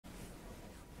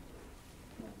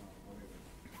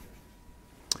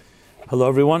Hello,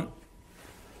 everyone.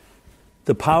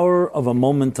 The power of a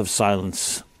moment of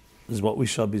silence is what we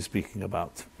shall be speaking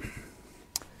about.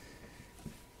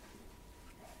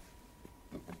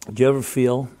 Do you ever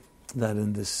feel that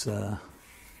in this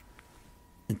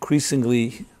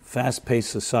increasingly fast-paced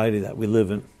society that we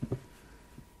live in,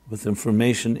 with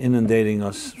information inundating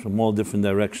us from all different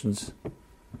directions, do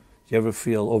you ever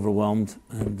feel overwhelmed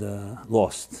and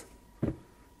lost,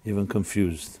 even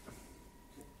confused?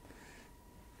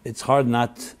 It's hard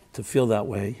not to feel that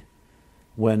way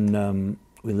when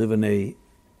we live in a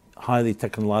highly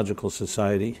technological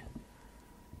society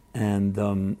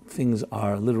and things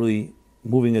are literally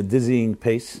moving at dizzying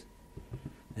pace,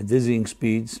 at dizzying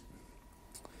speeds,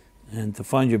 and to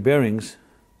find your bearings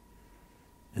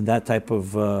in that type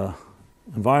of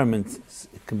environment,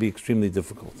 it can be extremely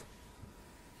difficult.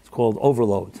 It's called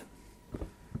overload.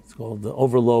 It's called the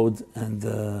overload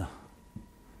and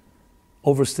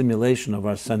overstimulation of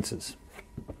our senses.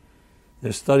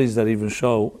 There's studies that even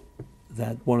show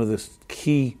that one of the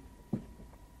key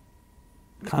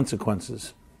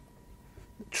consequences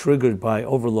triggered by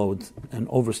overload and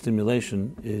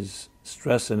overstimulation is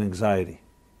stress and anxiety.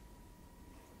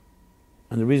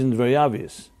 And the reason is very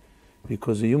obvious,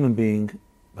 because a human being,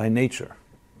 by nature,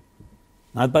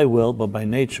 not by will, but by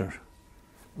nature,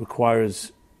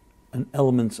 requires an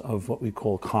element of what we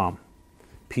call calm,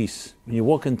 peace. When you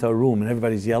walk into a room and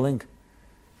everybody's yelling,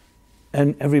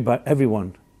 and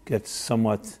everyone gets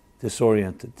somewhat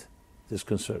disoriented,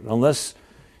 disconcerted, unless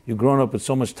you've grown up with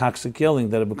so much toxic yelling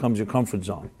that it becomes your comfort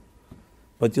zone.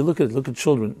 But you look at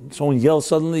children. Someone yells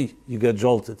suddenly, you get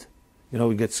jolted.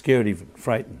 You get scared even,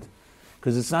 frightened.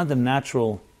 Because it's not the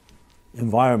natural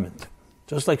environment.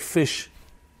 Just like fish,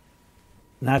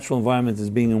 natural environment is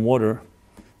being in water,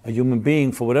 a human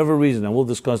being, for whatever reason, and we'll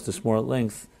discuss this more at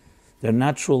length, their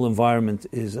natural environment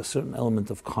is a certain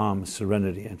element of calm,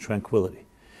 serenity, and tranquility.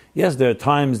 Yes, there are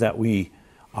times that we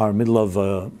are in the middle of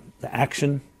the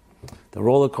action, the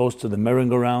roller coaster, the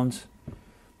merry-go-rounds,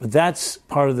 but that's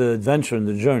part of the adventure and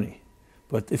the journey.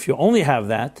 But if you only have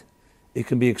that, it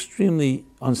can be extremely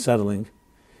unsettling,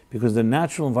 because the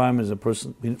natural environment as a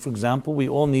person, for example, we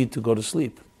all need to go to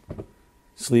sleep.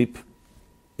 Sleep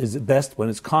is the best when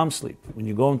it's calm sleep. When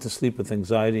you go into sleep with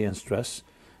anxiety and stress,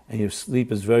 and your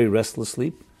sleep is very restless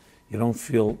sleep, you don't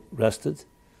feel rested,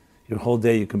 your whole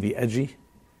day you can be edgy,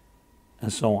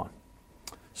 and so on.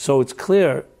 So it's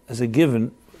clear as a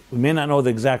given, we may not know the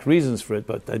exact reasons for it,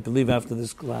 but I believe after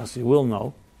this class you will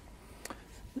know,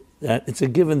 that it's a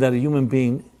given that a human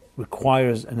being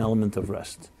requires an element of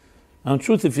rest. Now in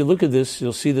truth, if you look at this,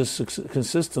 you'll see this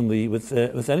consistently with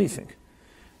anything.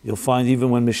 You'll find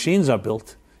even when machines are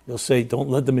built, you'll say, don't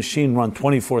let the machine run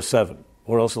 24/7,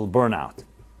 or else it'll burn out.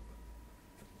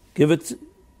 Give it,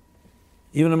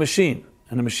 even a machine,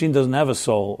 and a machine doesn't have a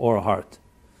soul or a heart.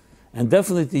 And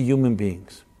definitely human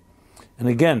beings. And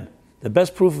again, the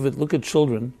best proof of it, look at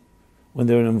children when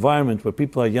they're in an environment where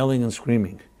people are yelling and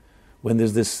screaming, when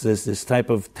there's this type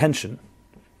of tension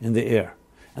in the air.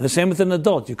 And the same with an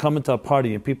adult. You come into a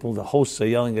party and the hosts are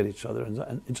yelling at each other,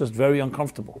 and it's just very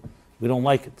uncomfortable. We don't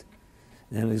like it.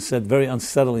 And it's said very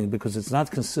unsettling because it's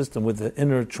not consistent with the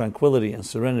inner tranquility and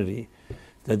serenity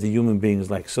that the human being is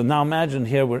like. So now imagine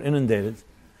here we're inundated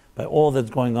by all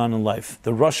that's going on in life,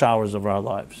 the rush hours of our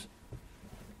lives.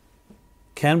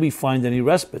 Can we find any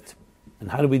respite?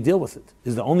 And how do we deal with it?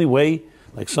 Is the only way,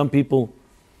 like some people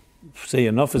say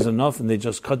enough is enough and they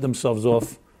just cut themselves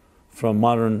off from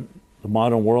the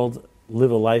modern world, live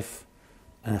a life,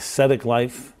 an ascetic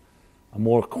life, a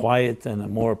more quiet and a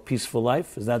more peaceful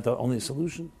life? Is that the only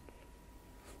solution?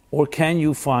 Or can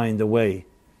you find a way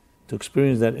to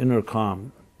experience that inner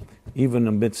calm, even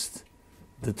amidst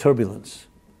the turbulence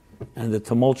and the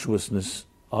tumultuousness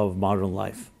of modern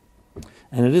life?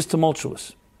 And it is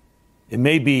tumultuous. It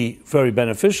may be very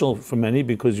beneficial for many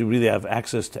because you really have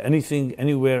access to anything,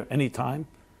 anywhere, anytime.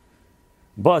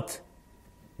 But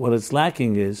what it's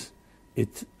lacking is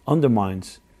it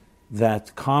undermines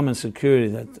that calm and security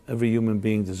that every human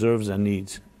being deserves and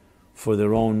needs for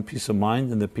their own peace of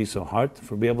mind and their peace of heart,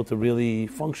 for being able to really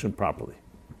function properly.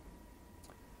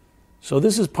 So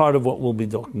this is part of what we'll be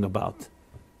talking about.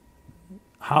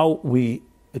 How we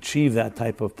achieve that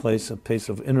type of place, a place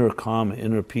of inner calm and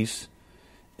inner peace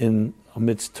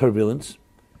amidst turbulence.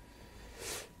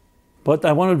 But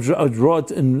I want to draw it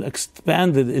an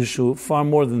expanded issue far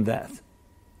more than that.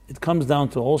 It comes down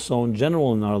to also in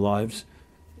general in our lives,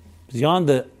 beyond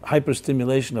the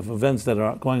hyperstimulation of events that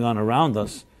are going on around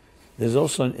us, there's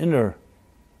also an inner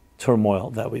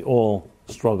turmoil that we all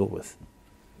struggle with.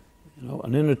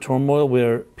 An inner turmoil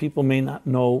where people may not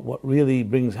know what really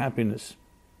brings happiness.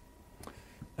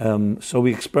 So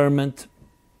we experiment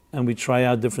and we try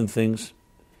out different things.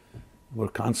 We're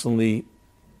constantly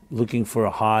looking for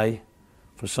a high,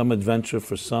 for some adventure,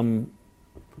 for some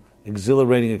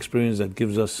exhilarating experience that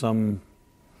gives us some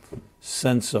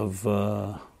sense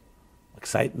of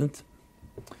excitement.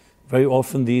 Very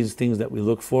often these things that we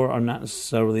look for are not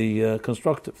necessarily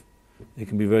constructive. They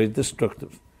can be very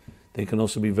destructive. They can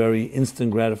also be very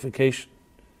instant gratification.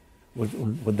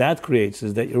 What that creates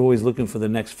is that you're always looking for the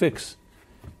next fix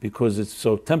because it's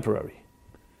so temporary.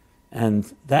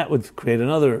 And that would create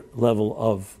another level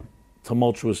of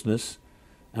tumultuousness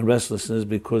and restlessness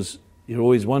because you're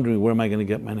always wondering, where am I going to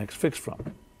get my next fix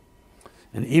from?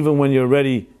 And even when you're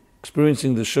already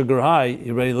experiencing the sugar high,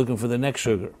 you're already looking for the next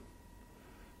sugar.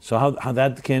 So how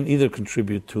that can either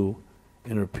contribute to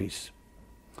inner peace.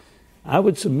 I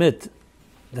would submit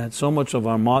that so much of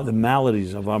the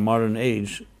maladies of our modern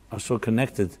age are so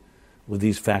connected with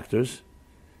these factors,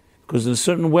 because in a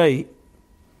certain way,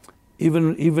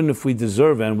 even if we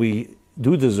deserve, and we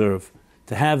do deserve,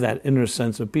 to have that inner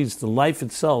sense of peace, the life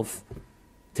itself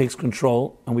takes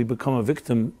control and we become a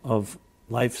victim of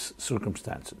life's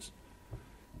circumstances.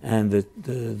 And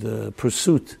the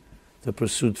pursuit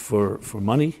for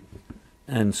money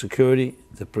and security,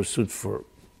 the pursuit for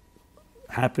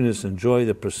happiness and joy,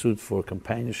 the pursuit for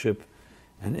companionship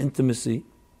and intimacy,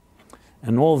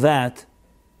 and all that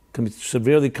can be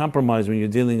severely compromised when you're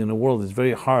dealing in a world. It's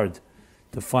very hard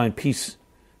to find peace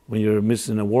when you're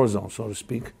in a war zone, so to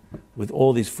speak, with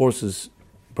all these forces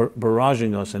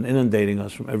barraging us and inundating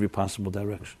us from every possible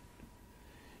direction.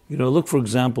 Look, for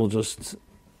example, just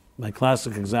my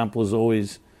classic example is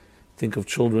always think of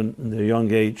children in their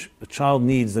young age. A child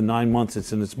needs the 9 months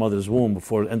it's in its mother's womb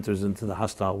before it enters into the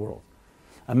hostile world.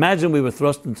 Imagine we were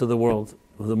thrust into the world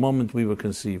the moment we were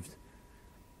conceived.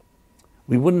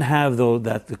 We wouldn't have, though,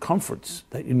 the comforts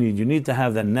that you need. You need to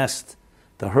have that nest,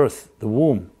 the hearth, the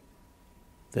womb,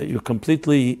 that you're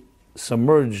completely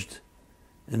submerged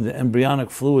in the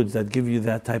embryonic fluids that give you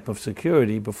that type of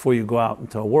security before you go out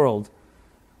into a world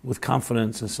with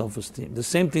confidence and self-esteem. The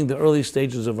same thing, the early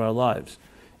stages of our lives.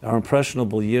 Our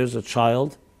impressionable years, a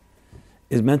child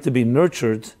is meant to be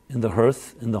nurtured in the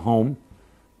hearth, in the home,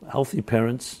 healthy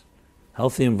parents,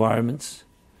 healthy environments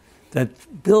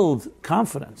that build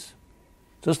confidence.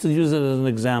 Just to use it as an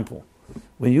example,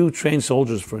 when you train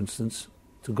soldiers, for instance,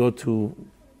 to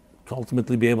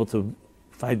ultimately be able to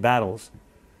fight battles,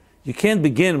 you can't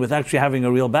begin with actually having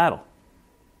a real battle.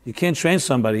 You can't train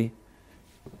somebody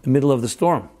in the middle of the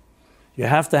storm. You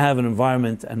have to have an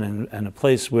environment and a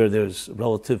place where there's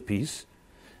relative peace,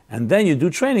 and then you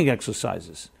do training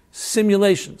exercises,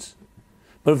 simulations.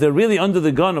 But if they're really under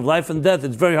the gun of life and death,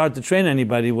 it's very hard to train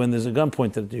anybody when there's a gun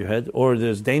pointed at your head or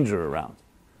there's danger around.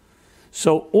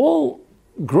 So all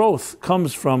growth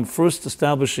comes from first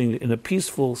establishing in a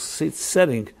peaceful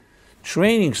setting,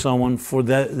 training someone for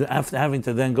that, after having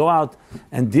to then go out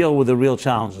and deal with the real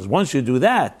challenges. Once you do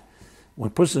that, when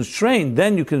a person's trained,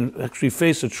 then you can actually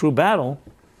face a true battle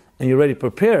and you're already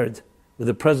prepared with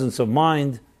the presence of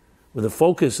mind, with the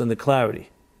focus and the clarity.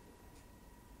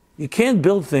 You can't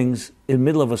build things in the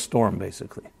middle of a storm,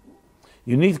 basically.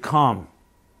 You need calm.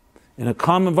 In a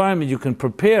calm environment, you can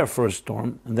prepare for a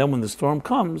storm, and then when the storm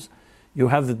comes, you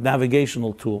have the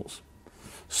navigational tools.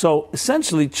 So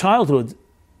essentially, childhood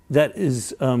that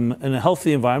is in a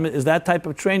healthy environment is that type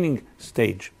of training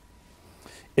stage.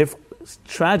 If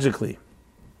tragically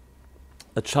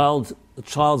a child's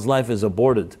life is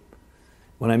aborted,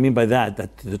 what I mean by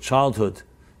that the childhood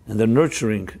and the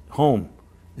nurturing home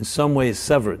in some way is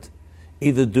severed,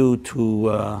 either due to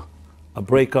a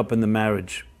breakup in the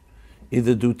marriage,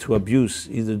 either due to abuse,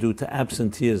 either due to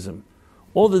absenteeism,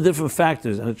 all the different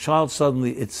factors, and a child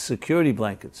suddenly, its security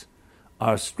blankets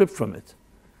are stripped from it,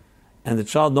 and the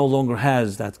child no longer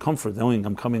has that comfort knowing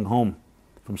I'm coming home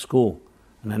from school,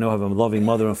 and I know I have a loving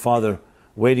mother and father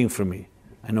waiting for me.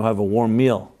 I know I have a warm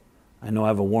meal. I know I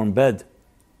have a warm bed.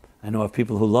 I know I have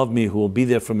people who love me, who will be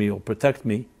there for me, who will protect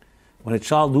me. When a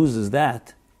child loses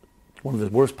that, it's one of the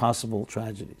worst possible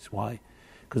tragedies. Why?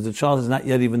 Because the child has not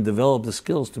yet even developed the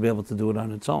skills to be able to do it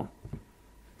on its own.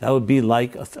 That would be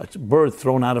like a bird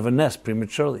thrown out of a nest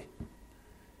prematurely.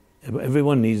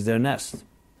 Everyone needs their nest.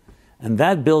 And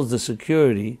that builds the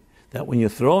security that when you're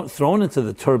thrown into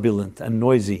the turbulent and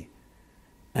noisy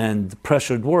and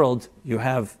pressured world, you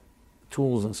have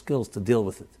tools and skills to deal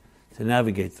with it, to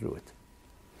navigate through it.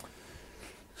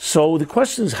 So the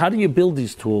question is, how do you build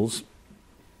these tools,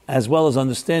 as well as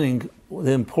understanding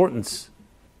the importance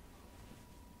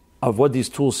of what these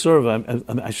tools serve?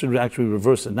 I should actually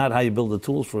reverse it. Not how you build the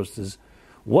tools first, is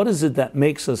what is it that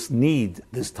makes us need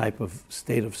this type of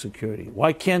state of security?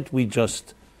 Why can't we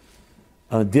just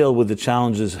deal with the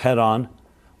challenges head on.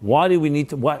 Why do we need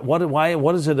to?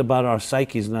 What is it about our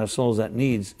psyches and our souls that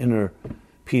needs inner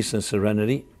peace and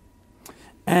serenity?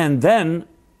 And then,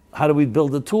 how do we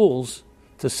build the tools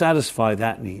to satisfy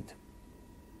that need?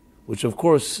 Which, of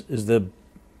course, is the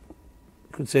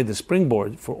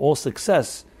springboard for all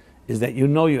success, is that you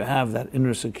know you have that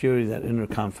inner security, that inner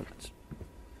confidence.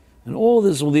 And all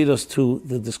this will lead us to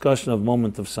the discussion of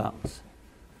moment of silence.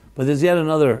 But there's yet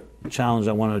another challenge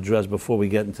I want to address before we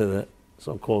get into the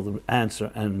so-called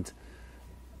answer and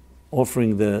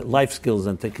offering the life skills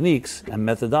and techniques and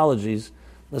methodologies.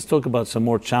 Let's talk about some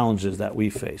more challenges that we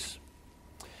face.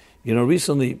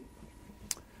 Recently,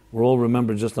 we all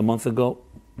remember just a month ago,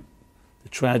 the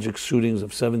tragic shootings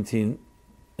of 17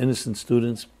 innocent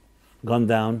students gunned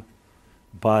down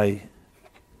by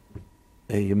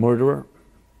a murderer.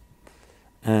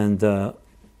 And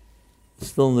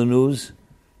still in the news,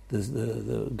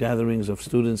 the gatherings of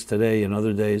students today and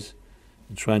other days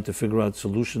trying to figure out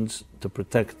solutions to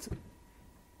protect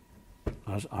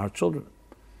our children.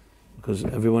 Because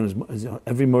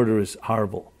every murder is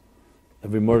horrible.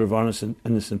 Every murder of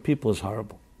innocent people is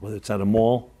horrible. Whether it's at a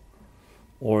mall,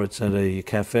 or it's at a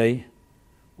cafe,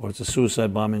 or it's a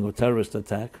suicide bombing or terrorist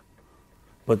attack.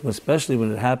 But especially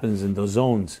when it happens in those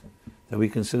zones that we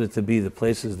consider to be the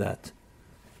places that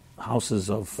houses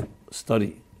of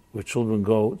study where children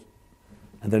go,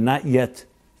 and they're not yet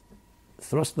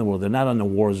thrust in the world. They're not on the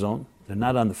war zone. They're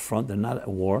not on the front. They're not at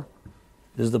war.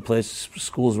 This is the place.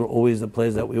 Schools were always the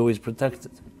place that we always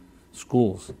protected.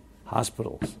 Schools,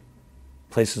 hospitals,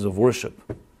 places of worship.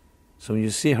 So when you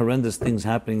see horrendous things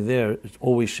happening there, it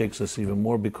always shakes us even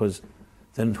more, because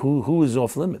then who is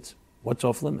off limits? What's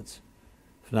off limits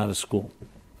if not a school?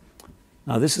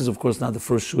 Now, this is, of course, not the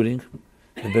first shooting.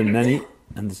 There have been many,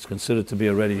 and it's considered to be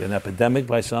already an epidemic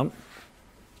by some,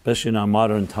 especially in our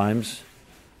modern times.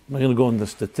 I'm not going to go into the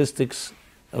statistics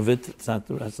of it. That's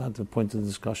not the point of the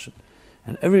discussion.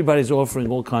 And everybody's offering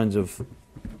all kinds of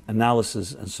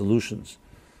analysis and solutions.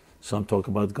 Some talk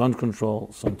about gun control.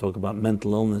 Some talk about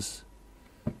mental illness.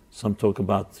 Some talk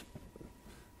about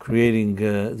creating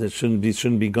there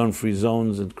shouldn't be gun-free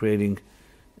zones, and there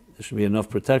should be enough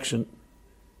protection,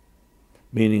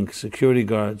 meaning security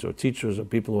guards or teachers or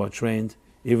people who are trained.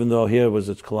 Even though here was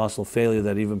a colossal failure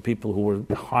that even people who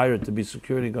were hired to be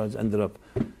security guards ended up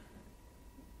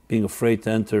being afraid to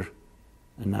enter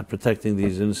and not protecting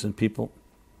these innocent people.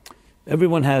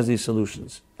 Everyone has these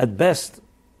solutions. At best,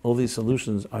 all these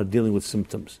solutions are dealing with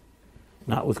symptoms,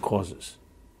 not with causes.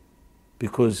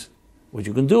 Because what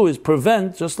you can do is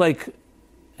prevent, just like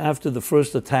after the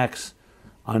first attacks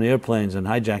on airplanes and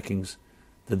hijackings,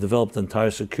 they developed an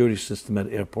entire security system at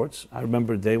airports. I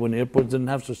remember a day when airports didn't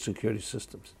have such security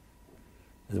systems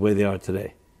the way they are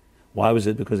today. Why was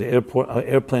it? Because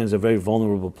airplanes is a very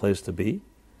vulnerable place to be.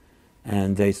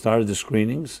 And they started the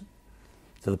screenings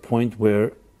to the point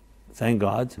where, thank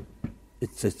God,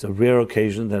 it's a rare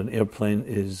occasion that an airplane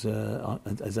is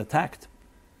attacked.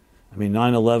 I mean,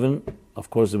 9/11, of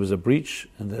course, there was a breach,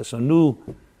 and so new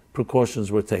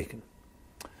precautions were taken.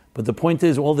 But the point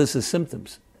is, all this is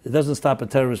symptoms. It doesn't stop a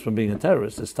terrorist from being a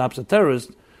terrorist. It stops a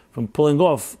terrorist from pulling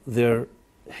off their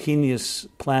heinous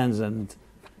plans and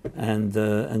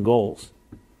goals.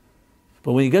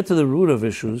 But when you get to the root of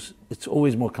issues, it's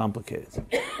always more complicated.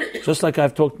 Just like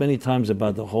I've talked many times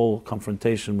about the whole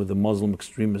confrontation with the Muslim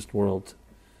extremist world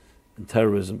and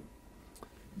terrorism.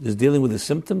 There's dealing with the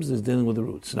symptoms, there's dealing with the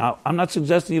roots. Now, I'm not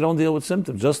suggesting you don't deal with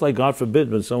symptoms. Just like, God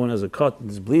forbid, when someone has a cut and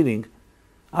is bleeding,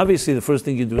 obviously the first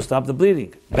thing you do is stop the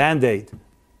bleeding. Band-Aid.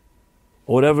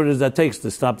 Or whatever it is that takes to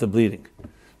stop the bleeding.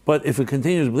 But if it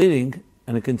continues bleeding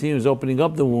and it continues opening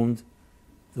up the wound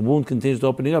continues to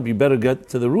opening up, you better get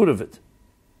to the root of it.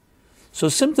 So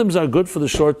symptoms are good for the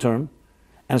short term,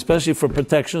 and especially for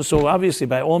protection. So obviously,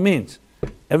 by all means,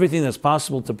 everything that's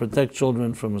possible to protect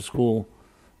children from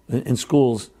in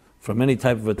schools from any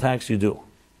type of attacks, you do.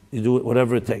 You do it,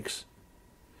 whatever it takes.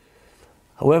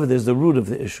 However, there's the root of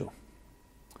the issue.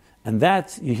 And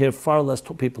that, you hear far less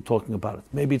people talking about it.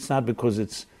 Maybe it's not because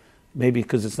it's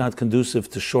not conducive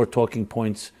to short talking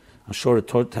points, a short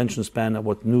attention span of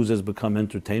what news has become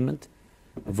entertainment,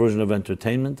 a version of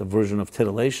entertainment, a version of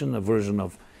titillation, a version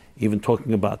of even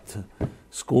talking about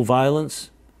school violence.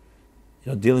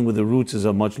 Dealing with the roots is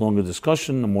a much longer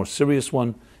discussion, a more serious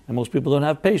one, and most people don't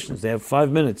have patience. They have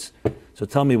 5 minutes. So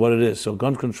tell me what it is. So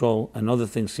gun control and other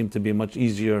things seem to be a much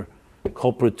easier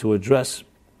culprit to address.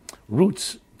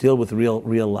 Roots deal with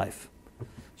real life.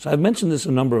 So I've mentioned this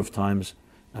a number of times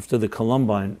after the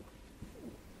Columbine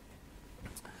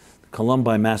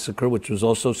massacre, which was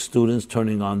also students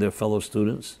turning on their fellow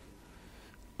students.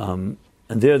 And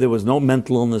And there was no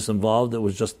mental illness involved. It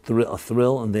was just a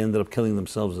thrill, and they ended up killing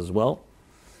themselves as well.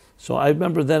 So I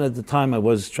remember then at the time I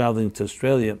was traveling to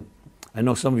Australia. I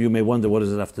know some of you may wonder, what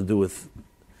does it have to do with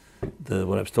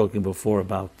what I was talking before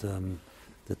about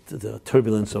the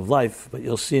turbulence of life, but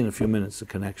you'll see in a few minutes the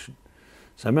connection.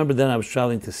 So I remember then I was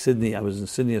traveling to Sydney. I was in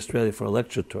Sydney, Australia for a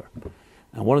lecture tour.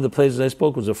 And one of the places I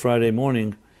spoke was a Friday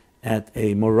morning at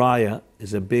a Moriah,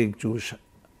 is a big Jewish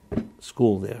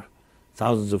school there,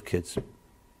 thousands of kids.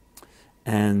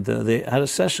 And they had a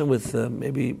session with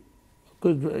it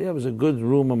was a good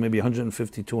room of maybe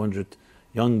 150, 200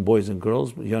 young boys and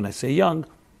girls. When I say young,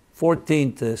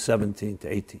 14 to 17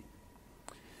 to 18.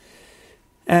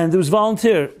 And it was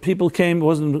volunteer. People came, it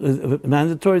wasn't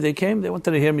mandatory. They came, they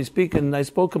wanted to hear me speak, and I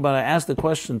asked the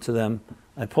question to them.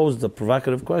 I posed a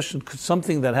provocative question: could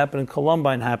something that happened in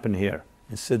Columbine happen here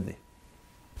in Sydney?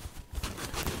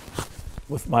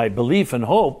 With my belief and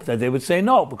hope that they would say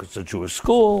no, because it's a Jewish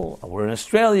school, we're in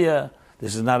Australia,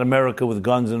 this is not America with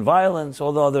guns and violence,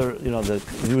 all the other,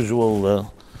 the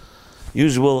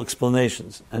usual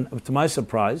explanations. And to my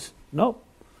surprise, no.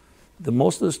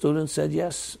 Most of the students said,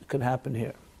 yes, it could happen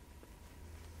here.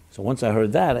 So once I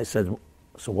heard that, I said,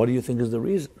 so what do you think is the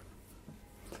reason?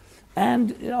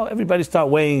 And, everybody started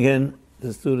weighing in.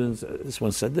 The students, this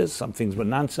one said this, some things were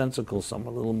nonsensical, some a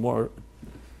little more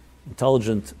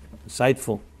intelligent,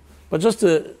 insightful. But just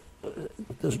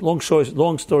long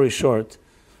story short,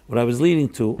 what I was leading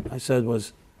to, I said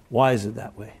was, why is it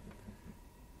that way?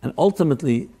 And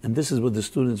ultimately, and this is what the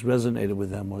students resonated with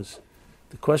them, was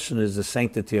the question is the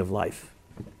sanctity of life.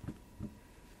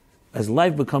 As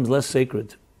life becomes less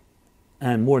sacred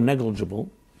and more negligible,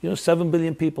 7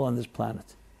 billion people on this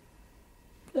planet.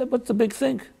 What's the big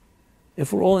thing?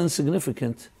 If we're all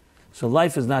insignificant, so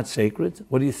life is not sacred,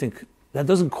 what do you think? That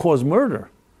doesn't cause murder,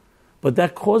 but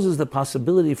that causes the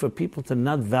possibility for people to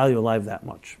not value life that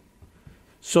much.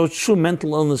 So it's true,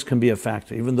 mental illness can be a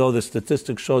factor, even though the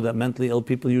statistics show that mentally ill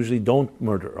people usually don't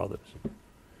murder others,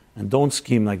 and don't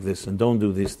scheme like this, and don't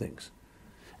do these things.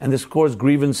 And this causes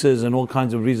grievances and all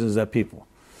kinds of reasons that people.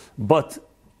 But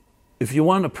if you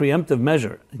want a preemptive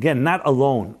measure, again, not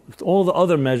alone, with all the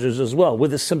other measures as well,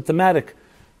 with the symptomatic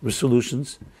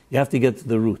solutions, you have to get to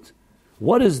the root.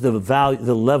 What is the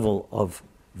level of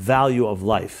value of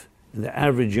life in the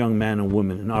average young man and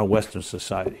woman in our Western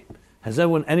society? Has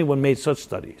anyone made such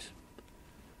studies?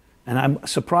 And I'm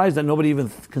surprised that nobody even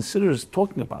considers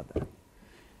talking about that.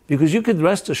 Because you could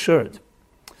rest assured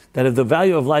that if the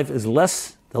value of life is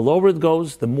less, the lower it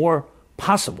goes, the more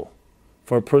possible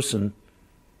for a person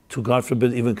to, God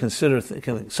forbid, even consider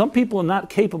killing. Some people are not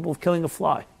capable of killing a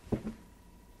fly.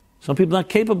 Some people are not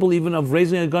capable even of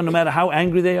raising a gun, no matter how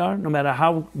angry they are, no matter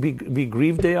how be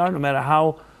grieved they are, no matter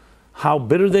how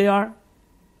bitter they are.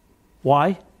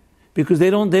 Why? Because they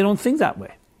don't think that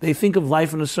way. They think of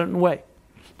life in a certain way.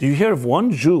 Do you hear of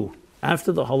one Jew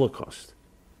after the Holocaust,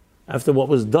 after what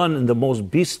was done in the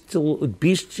most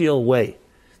bestial way,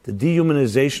 the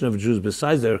dehumanization of Jews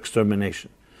besides their extermination,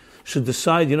 should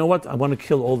decide, you know what, I want to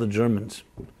kill all the Germans,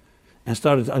 and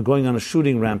started going on a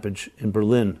shooting rampage in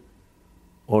Berlin,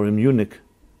 or in Munich,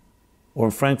 or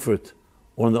in Frankfurt,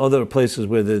 or in the other places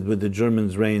where the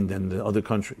Germans reigned and the other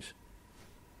countries?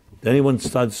 Did anyone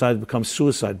decide to become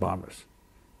suicide bombers?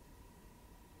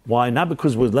 Why? Not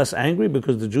because we're less angry,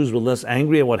 because the Jews were less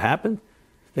angry at what happened.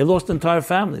 They lost entire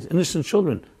families, innocent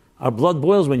children. Our blood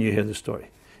boils when you hear the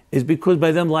story. It's because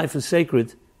by them life is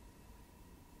sacred,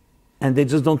 and they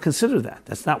just don't consider that.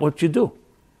 That's not what you do.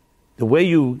 The way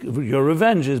your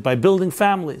revenge is by building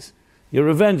families. Your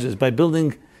revenge is by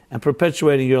building and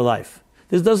perpetuating your life.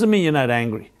 This doesn't mean you're not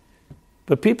angry.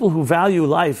 But people who value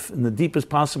life in the deepest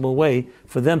possible way,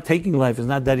 for them taking life is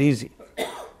not that easy.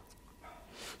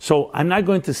 So I'm not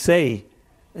going to say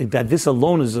that this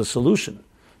alone is a solution.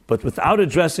 But without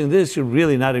addressing this, you're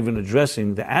really not even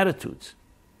addressing the attitudes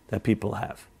that people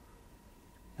have.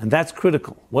 And that's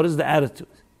critical. What is the attitude?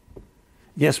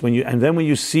 Yes, when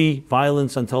you see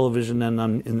violence on television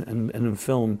and in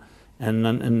film and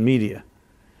in media,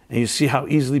 and you see how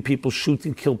easily people shoot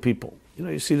and kill people,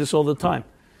 you see this all the time.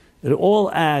 It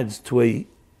all adds to a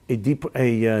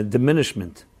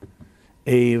diminishment,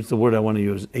 what's the word I want to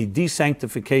use? A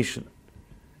desanctification,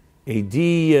 a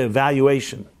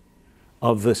devaluation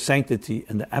of the sanctity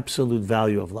and the absolute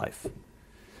value of life.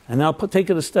 And now take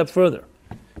it a step further.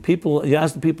 You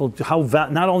ask the people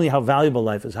not only how valuable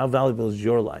life is, how valuable is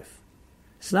your life?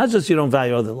 It's not just you don't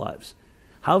value other lives.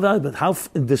 How valuable, how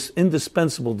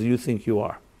indispensable do you think you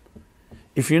are?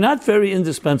 If you're not very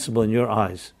indispensable in your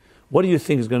eyes, what do you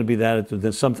think is going to be the attitude?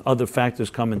 Then some other factors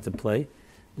come into play.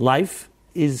 Life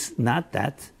is not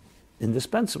that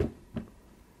indispensable.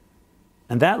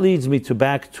 And that leads me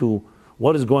back to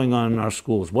what is going on in our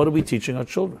schools. What are we teaching our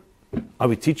children? Are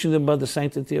we teaching them about the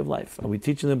sanctity of life? Are we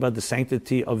teaching them about the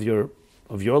sanctity of your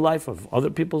life, of other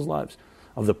people's lives,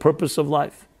 of the purpose of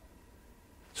life?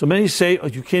 So many say, oh,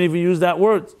 you can't even use that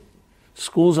word.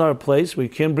 Schools are a place where you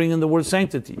can't bring in the word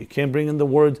sanctity. You can't bring in the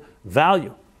word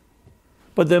value.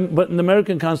 But in the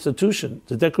American Constitution,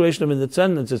 the Declaration of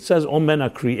Independence, it says all men are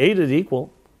created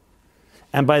equal,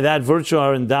 and by that virtue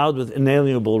are endowed with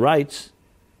inalienable rights.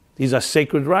 These are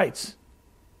sacred rights.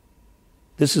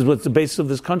 This is what's the basis of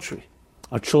this country.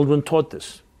 Our children taught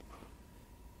this.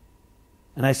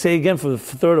 And I say again for the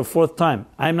third or fourth time,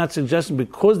 I'm not suggesting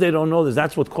because they don't know this,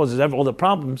 that's what causes all the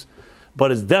problems,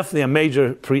 but it's definitely a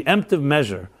major preemptive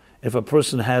measure if a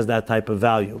person has that type of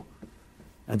value.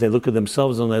 And they look at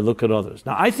themselves and they look at others.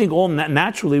 Now, I think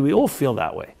naturally we all feel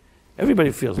that way.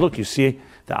 Everybody feels. Look, you see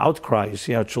the outcry. You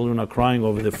see how children are crying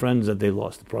over the friends that they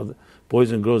lost, the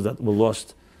boys and girls that were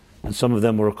lost, and some of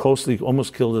them were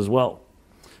almost killed as well.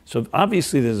 So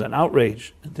obviously there's an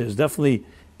outrage. There's definitely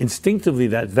instinctively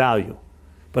that value,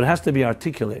 but it has to be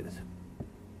articulated.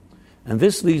 And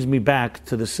this leads me back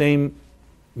to the same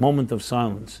moment of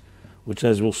silence, which,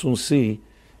 as we'll soon see,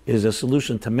 is a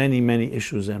solution to many, many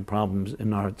issues and problems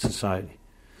in our society.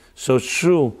 So it's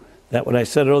true that what I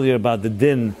said earlier about the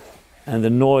din and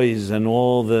the noise and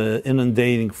all the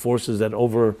inundating forces that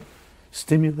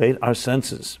overstimulate our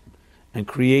senses and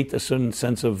create a certain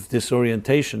sense of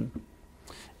disorientation.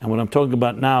 And what I'm talking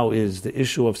about now is the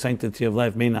issue of sanctity of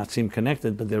life may not seem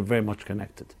connected, but they're very much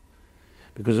connected.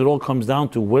 Because it all comes down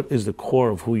to what is the core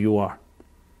of who you are.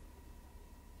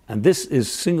 And this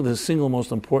is the single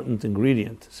most important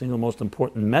ingredient, single most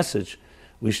important message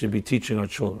we should be teaching our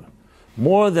children.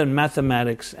 More than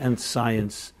mathematics and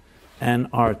science and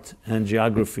art and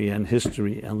geography and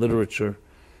history and literature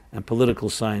and political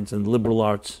science and liberal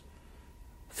arts,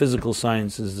 physical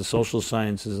sciences, the social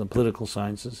sciences and political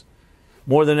sciences.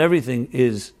 More than everything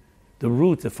is the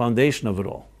root, the foundation of it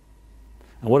all.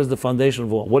 And what is the foundation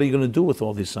of all? What are you going to do with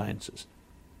all these sciences?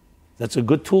 That's a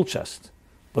good tool chest.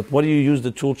 But what do you use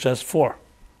the tool chest for?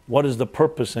 What is the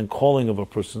purpose and calling of a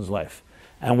person's life?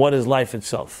 And what is life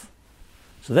itself?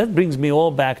 So that brings me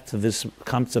all back to this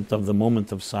concept of the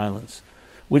moment of silence,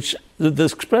 which the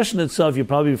expression itself you're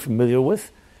probably familiar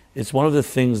with. It's one of the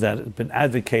things that has been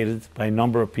advocated by a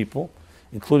number of people,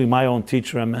 including my own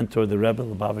teacher and mentor, the Rebbe,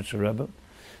 Lubavitcher Rebbe,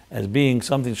 as being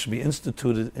something that should be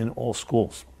instituted in all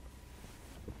schools.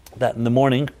 That in the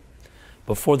morning,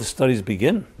 before the studies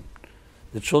begin,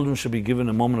 the children should be given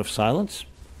a moment of silence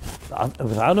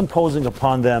without imposing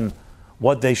upon them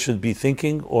what they should be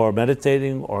thinking or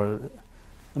meditating, or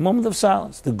a moment of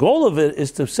silence. The goal of it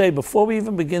is to say, before we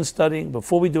even begin studying,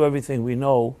 before we do everything, we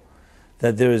know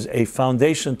that there is a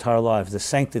foundation to our lives, the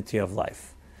sanctity of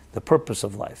life, the purpose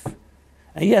of life.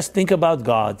 And yes, think about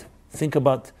God. Think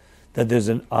about that there's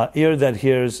an ear that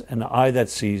hears and an eye that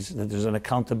sees, that there's an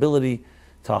accountability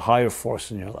to a higher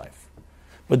force in your life.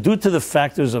 But due to the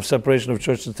factors of separation of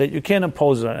church and state, you can't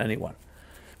impose it on anyone.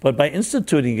 But by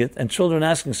instituting it and children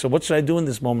asking, so what should I do in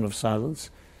this moment of silence?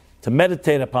 To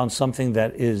meditate upon something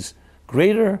that is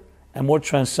greater and more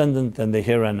transcendent than the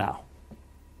here and now.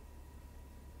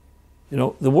 You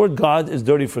know, the word God is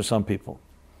dirty for some people.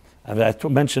 I've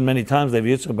mentioned many times Levi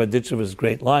Yitzchak Berditchev's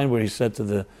great line where he said to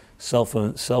the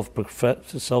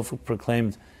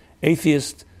self-proclaimed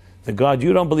atheist, the God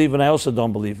you don't believe in, I also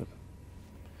don't believe in.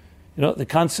 You know, the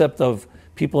concept of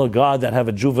people of God that have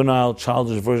a juvenile,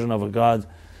 childish version of a God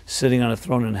sitting on a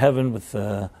throne in heaven with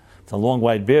a long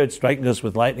white beard, striking us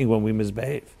with lightning when we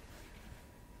misbehave.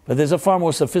 But there's a far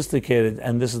more sophisticated,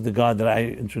 and this is the God that I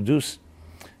introduce,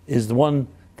 is the one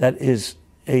that is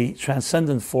a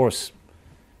transcendent force,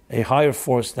 a higher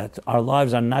force, that our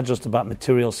lives are not just about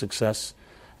material success,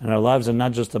 and our lives are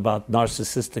not just about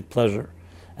narcissistic pleasure,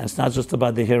 and it's not just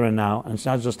about the here and now, and it's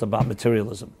not just about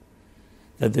materialism.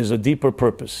 That there's a deeper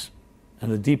purpose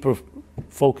and a deeper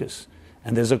focus,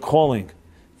 and there's a calling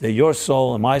that your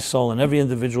soul and my soul and every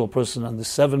individual person on the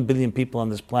 7 billion people on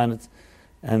this planet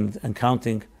and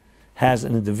counting has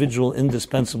an individual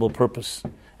indispensable purpose,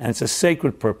 and it's a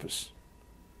sacred purpose.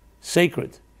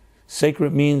 Sacred.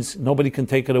 Sacred means nobody can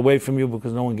take it away from you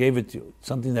because no one gave it to you. It's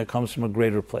something that comes from a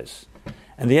greater place.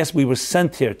 And yes, we were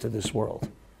sent here to this world.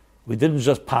 We didn't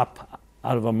just pop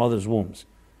out of our mother's wombs.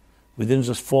 We didn't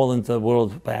just fall into the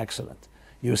world by accident.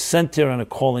 You were sent here on a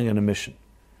calling and a mission.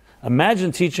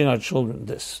 Imagine teaching our children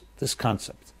this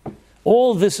concept.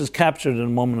 All this is captured in a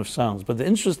moment of silence. But the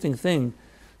interesting thing,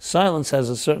 silence has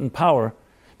a certain power,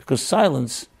 because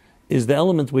silence is the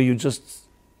element where you just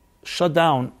shut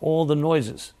down all the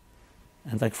noises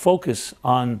and focus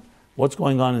on what's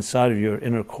going on inside of your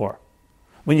inner core.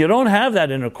 When you don't have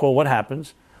that inner core, what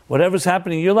happens? Whatever's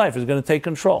happening in your life is going to take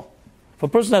control. If a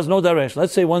person has no direction,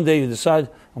 let's say one day you decide,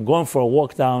 I'm going for a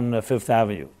walk down Fifth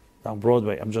Avenue, down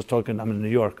Broadway. I'm in New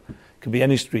York. It could be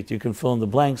any street. You can fill in the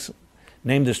blanks,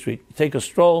 name the street. You take a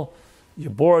stroll,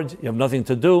 you're bored, you have nothing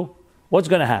to do. What's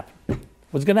going to happen?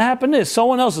 What's going to happen is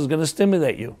someone else is going to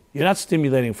stimulate you. You're not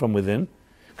stimulating from within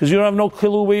because you don't have no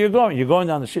clue where you're going. You're going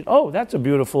down the street. Oh, that's a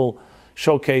beautiful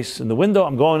showcase in the window.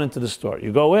 I'm going into the store.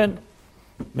 You go in.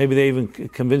 Maybe they even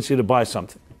convince you to buy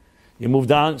something. You move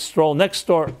down, stroll next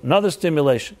door, another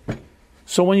stimulation.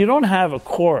 So when you don't have a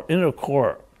core, inner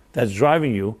core that's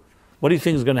driving you, what do you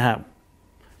think is going to happen?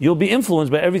 You'll be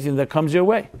influenced by everything that comes your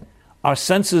way. Our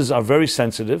senses are very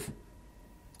sensitive,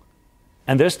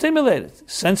 and they're stimulated.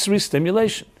 Sensory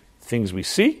stimulation. Things we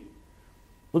see.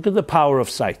 Look at the power of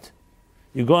sight.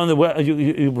 You go on the web,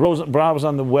 you browse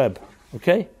on the web,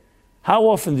 okay? How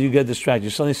often do you get distracted? You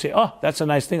suddenly say, oh, that's a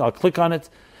nice thing, I'll click on it,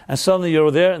 and suddenly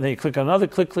you're there, and then you click on another,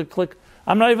 click, click, click.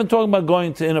 I'm not even talking about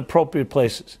going to inappropriate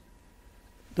places.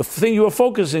 The thing you were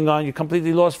focusing on, you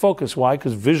completely lost focus. Why?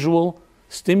 Because visual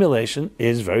stimulation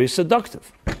is very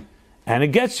seductive. And it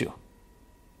gets you.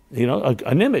 You know,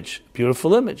 an image,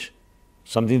 beautiful image.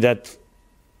 Something that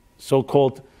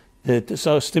so-called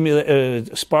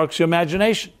sparks your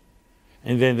imagination.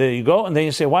 And then there you go, and then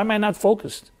you say, why am I not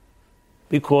focused?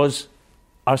 Because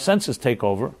our senses take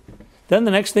over. Then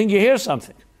the next thing, you hear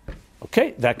something.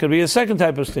 Okay, that could be a second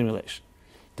type of stimulation.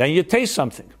 Then you taste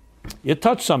something. You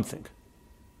touch something.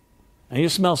 And you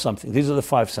smell something. These are the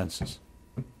five senses.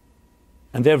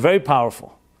 And they're very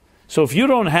powerful. So if you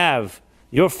don't have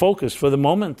your focus for the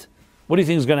moment, what do you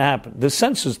think is going to happen? The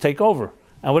senses take over.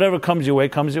 And whatever comes your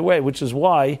way, which is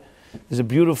why there's a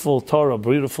beautiful Torah,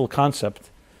 beautiful concept.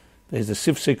 There's the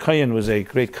Sifsei Kayin was a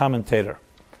great commentator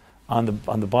on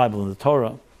the Bible and the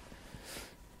Torah.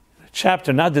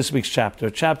 Chapter, not this week's chapter,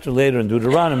 a chapter later in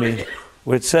Deuteronomy,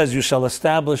 where it says, you shall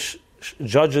establish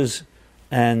judges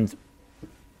and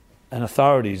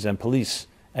authorities and police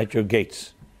at your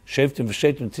gates. You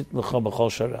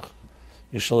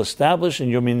shall establish in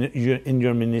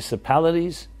your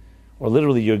municipalities, or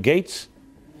literally your gates,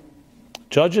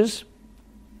 judges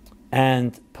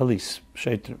and police,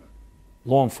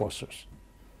 law enforcers.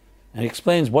 And he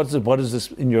explains what is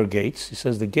this in your gates. He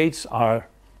says the gates are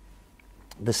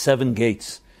the 7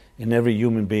 gates in every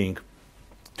human being.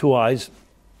 2 eyes,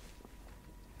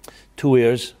 2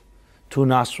 ears, 2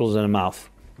 nostrils, and a mouth.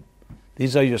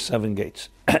 These are your 7 gates.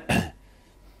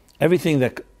 Everything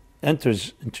that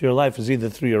enters into your life is either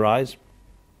through your eyes,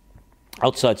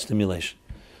 outside stimulation,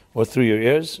 or through your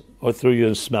ears, or through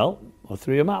your smell, or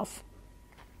through your mouth.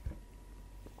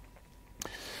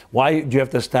 Why do you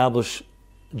have to establish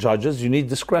judges? You need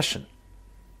discretion.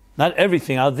 Not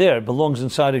everything out there belongs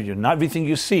inside of you. Not everything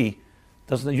you see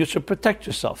doesn't. You should protect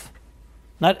yourself.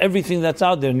 Not everything that's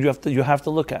out there you have to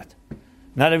look at.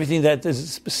 Not everything that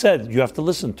is said you have to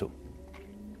listen to.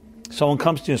 Someone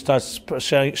comes to you and starts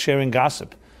sharing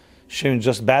gossip, sharing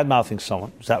just bad-mouthing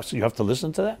someone. So you have to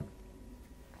listen to that?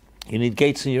 You need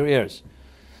gates in your ears.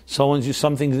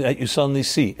 Something that you suddenly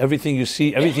see. Everything you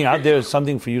see, everything out there is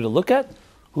something for you to look at?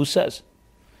 Who says?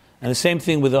 And the same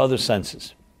thing with the other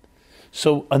senses.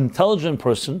 So an intelligent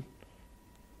person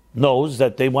knows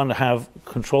that they want to have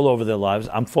control over their lives.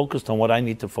 I'm focused on what I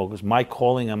need to focus, my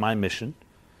calling and my mission.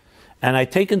 And I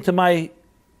take into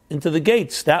the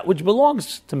gates that which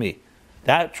belongs to me,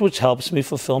 that which helps me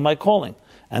fulfill my calling.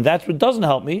 And that which doesn't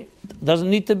help me doesn't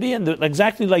need to be in there.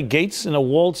 Exactly like gates in a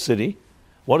walled city.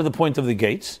 What are the point of the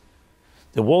gates?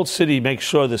 The walled city makes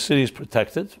sure the city is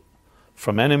protected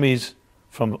from enemies,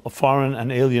 from foreign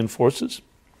and alien forces.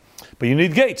 But you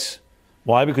need gates.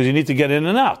 Why? Because you need to get in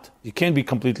and out. You can't be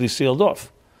completely sealed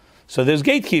off. So there's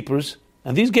gatekeepers,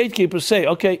 and these gatekeepers say,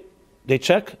 okay, they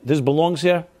check, this belongs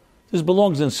here, this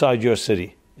belongs inside your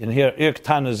city. In here,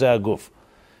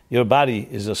 your body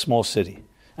is a small city.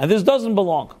 And this doesn't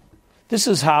belong. This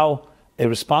is how a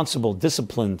responsible,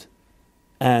 disciplined,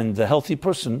 and a healthy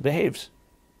person behaves.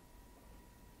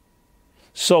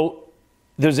 So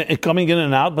there's coming in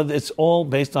and out, but it's all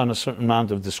based on a certain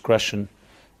amount of discretion,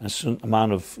 and a certain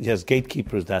amount of,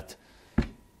 gatekeepers that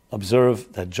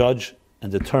observe, that judge,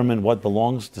 and determine what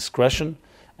belongs, discretion,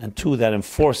 and 2, that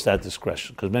enforce that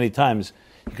discretion. Because many times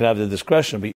you can have the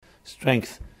discretion, but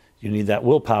strength, you need that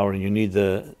willpower, and you need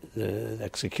the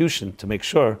execution to make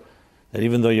sure that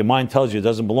even though your mind tells you it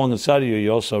doesn't belong inside of you,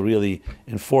 you also really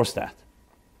enforce that.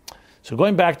 So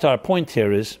going back to our point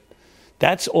here is,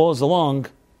 that's all as long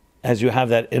as you have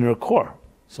that inner core.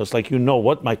 So it's like you know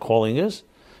what my calling is,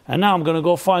 and now I'm going to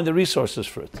go find the resources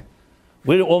for it.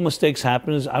 Where all mistakes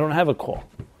happen is I don't have a call.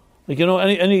 Like,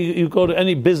 you go to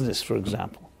any business, for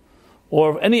example,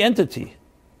 or any entity,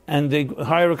 and they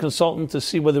hire a consultant to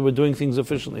see whether we're doing things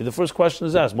efficiently. The first question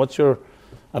is asked, what's your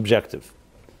objective?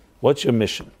 What's your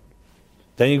mission?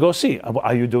 Then you go see, are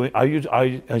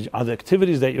the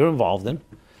activities that you're involved in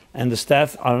and the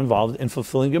staff are involved in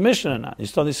fulfilling your mission or not? You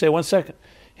suddenly say, 1 second,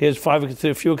 here's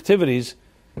a few activities,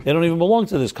 they don't even belong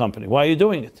to this company. Why are you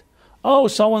doing it? Oh,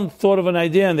 someone thought of an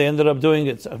idea and they ended up doing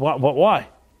it. Why?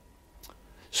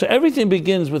 So everything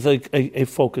begins with a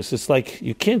focus. It's like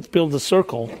you can't build a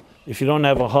circle if you don't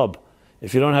have a hub,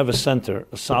 if you don't have a center,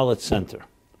 a solid center.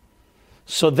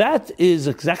 So that is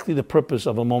exactly the purpose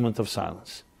of a moment of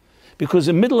silence. Because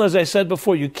in the middle, as I said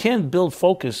before, you can't build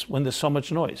focus when there's so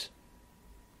much noise.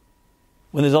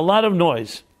 When there's a lot of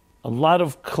noise, a lot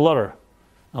of clutter,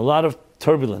 a lot of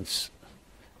turbulence,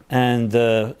 and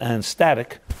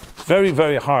static, it's very,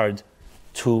 very hard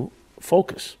to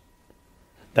focus.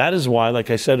 That is why, like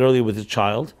I said earlier with the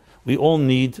child, we all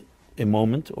need a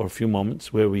moment or a few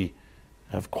moments where we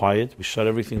have quiet, we shut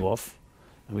everything off,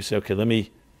 and we say, okay, let me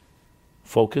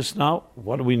focus now.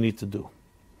 What do we need to do?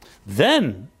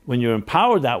 Then, when you're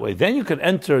empowered that way, then you could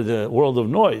enter the world of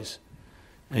noise,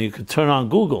 and you could turn on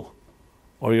Google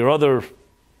or your other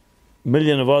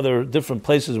million of other different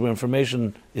places where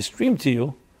information is streamed to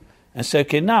you, and say,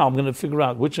 okay, now I'm going to figure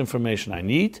out which information I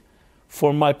need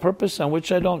for my purpose and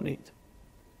which I don't need.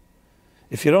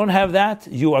 If you don't have that,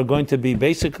 you are going to be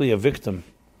basically a victim,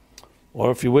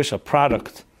 or if you wish, a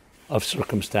product of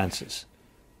circumstances.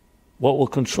 What will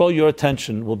control your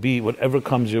attention will be whatever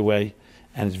comes your way,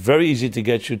 and it's very easy to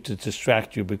get you to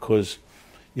distract you because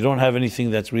you don't have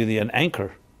anything that's really an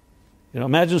anchor.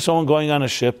 Imagine someone going on a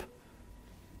ship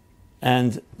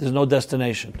and there's no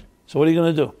destination. So what are you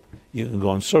going to do? You can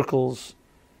go in circles,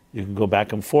 you can go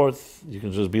back and forth, you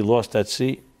can just be lost at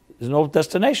sea. There's no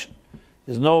destination.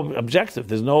 There's no objective.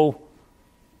 There's no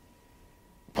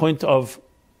point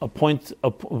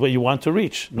where you want to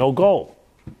reach. No goal.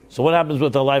 So what happens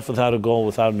with a life without a goal,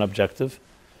 without an objective?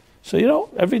 So,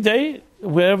 every day,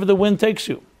 wherever the wind takes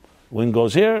you. Wind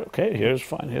goes here, okay, here's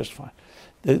fine.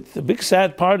 The big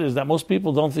sad part is that most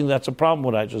people don't think that's a problem,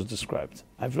 what I just described.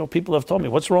 People have told me,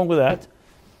 what's wrong with that?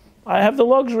 I have the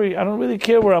luxury. I don't really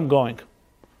care where I'm going,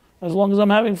 as long as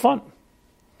I'm having fun.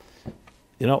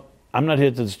 I'm not here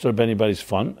to disturb anybody's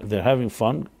fun. If they're having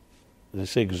fun, they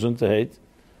say Gesundheit,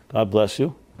 God bless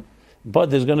you. But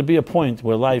there's going to be a point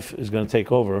where life is going to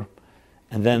take over,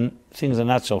 and then things are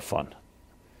not so fun.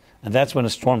 And that's when a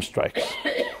storm strikes,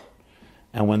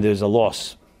 and when there's a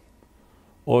loss,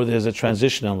 or there's a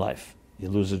transition in life. You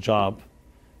lose a job,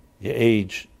 you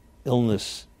age,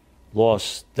 illness,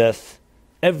 loss, death.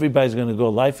 Everybody's going to go.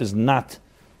 Life is not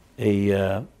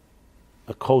a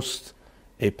coast,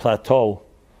 a plateau.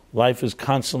 Life is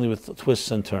constantly with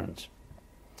twists and turns.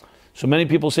 So many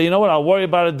people say, you know what, I'll worry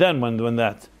about it then when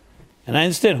that. And I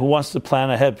understand who wants to plan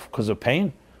ahead because of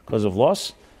pain, because of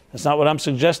loss. That's not what I'm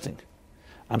suggesting.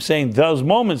 I'm saying those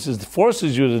moments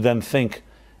forces you to then think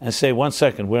and say, 1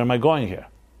 second, where am I going here?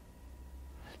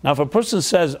 Now, if a person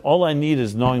says, all I need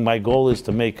is knowing my goal is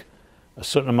to make a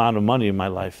certain amount of money in my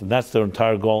life, and that's their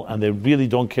entire goal, and they really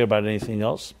don't care about anything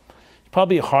else, it's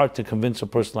probably hard to convince a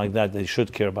person like that they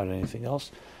should care about anything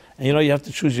else. And you have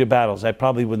to choose your battles. I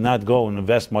probably would not go and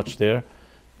invest much there,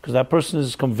 because that person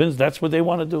is convinced that's what they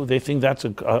want to do. They think that's a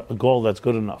goal that's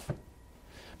good enough.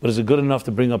 But is it good enough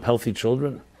to bring up healthy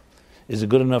children? Is it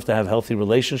good enough to have healthy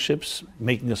relationships,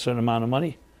 making a certain amount of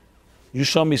money? You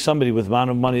show me somebody with amount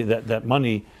of money that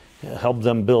money helped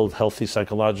them build healthy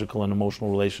psychological and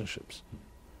emotional relationships.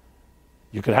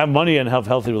 You could have money and have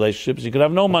healthy relationships. You could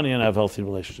have no money and have healthy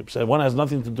relationships. And one has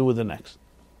nothing to do with the next.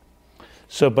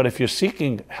 So, but if you're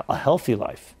seeking a healthy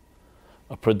life,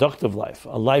 a productive life,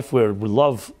 a life where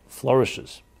love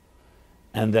flourishes,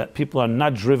 and that people are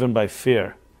not driven by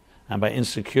fear and by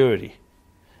insecurity,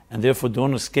 and therefore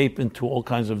don't escape into all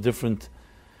kinds of different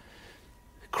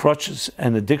crutches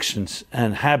and addictions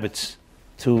and habits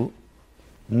to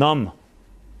numb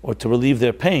or to relieve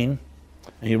their pain,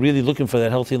 and you're really looking for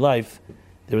that healthy life,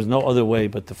 there is no other way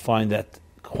but to find that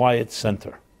quiet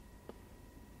center.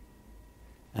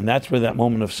 And that's where that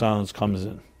moment of silence comes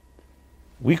in.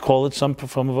 We call it, some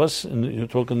of us, you're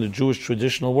talking the Jewish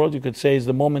traditional world, you could say is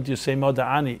the moment you say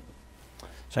Moda'ani.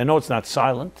 So I know it's not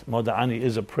silent. Moda'ani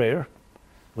is a prayer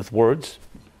with words,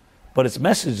 but its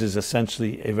message is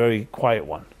essentially a very quiet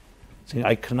one. Saying,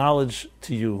 I acknowledge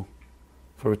to you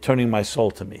for returning my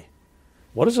soul to me.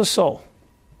 What is a soul?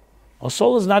 A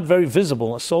soul is not very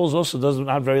visible. A soul is also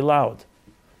not very loud.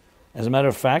 As a matter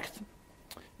of fact,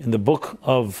 in the book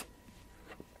of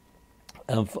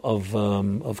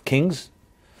Kings,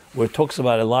 where it talks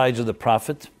about Elijah the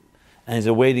prophet, and he's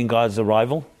awaiting God's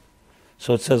arrival.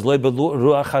 So it says,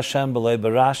 Ruach Hashem v'lei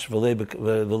b'rash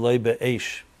v'lei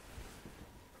b'eish.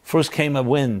 First came a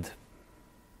wind.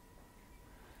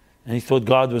 And he thought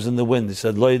God was in the wind. He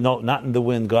said, no, not in the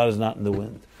wind. God is not in the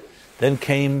wind. Then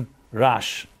came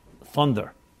Rash,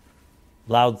 thunder,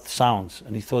 loud sounds.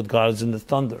 And he thought God is in the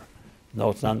thunder. No,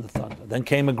 it's not in the thunder. Then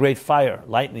came a great fire,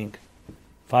 lightning,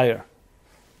 fire.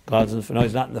 God's in the, no,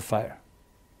 he's not in the fire.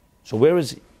 So where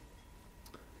is he?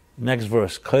 Next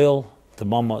verse, Koil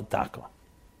Tamama Daka.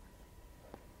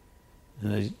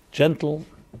 In a gentle,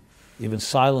 even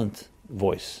silent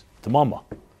voice. Tamama.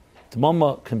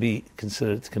 Tamama can be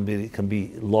considered, can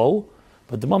be low,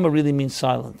 but Tamama really means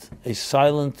silent. A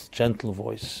silent, gentle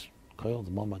voice. Koil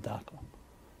Tamama Daka.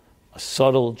 A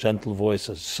subtle, gentle voice,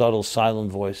 a subtle,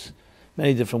 silent voice.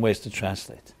 Many different ways to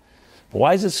translate. But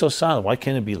why is it so silent? Why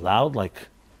can't it be loud like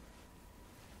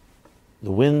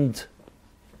the wind,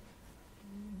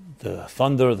 the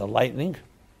thunder, the lightning?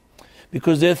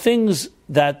 Because there are things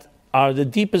that are the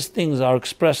deepest things are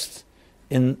expressed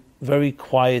in very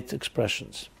quiet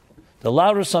expressions. The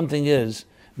louder something is,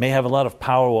 may have a lot of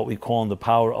power, what we call the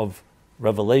power of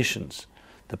revelations,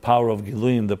 the power of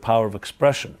Giluyim, the power of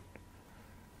expression.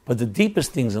 But the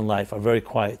deepest things in life are very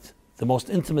quiet. The most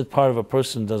intimate part of a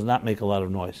person does not make a lot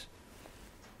of noise.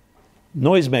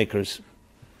 Noisemakers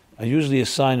are usually a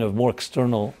sign of more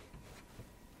external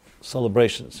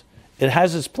celebrations. It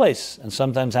has its place and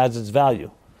sometimes has its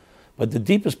value. But the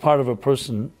deepest part of a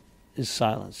person is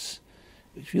silence.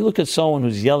 If you look at someone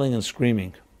who's yelling and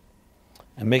screaming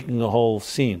and making a whole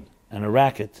scene and a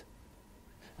racket,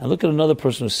 and look at another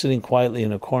person who's sitting quietly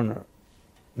in a corner,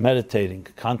 meditating,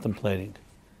 contemplating,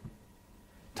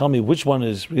 tell me which one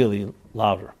is really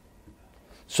louder.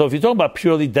 So if you're talking about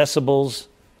purely decibels,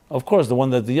 of course the one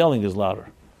that the yelling is louder.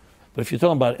 But if you're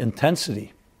talking about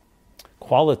intensity,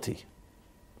 quality,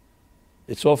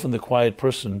 it's often the quiet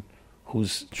person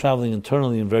who's traveling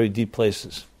internally in very deep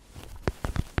places.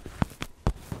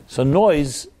 So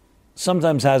noise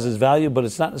sometimes has its value, but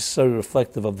it's not necessarily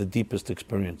reflective of the deepest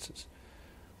experiences.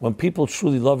 When people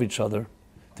truly love each other,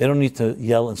 they don't need to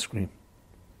yell and scream.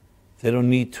 They don't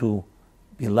need to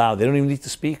be loud. They don't even need to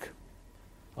speak.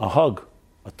 A hug,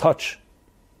 a touch,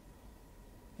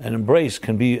 an embrace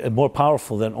can be more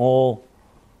powerful than all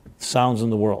sounds in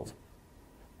the world.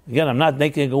 Again, I'm not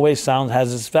taking away sound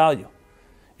has its value.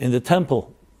 In the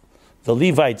temple, the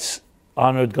Levites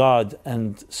honored God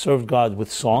and served God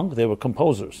with song. They were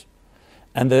composers.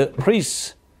 And the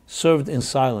priests served in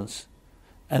silence.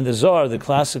 And the Zohar, the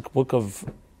classic book of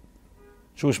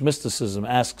Jewish mysticism,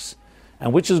 asks,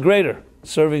 and which is greater,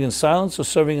 serving in silence or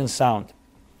serving in sound?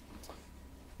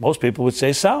 Most people would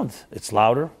say sound. It's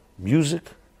louder, music,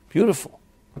 beautiful.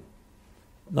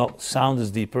 No, sound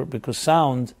is deeper because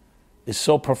sound is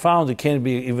so profound it can't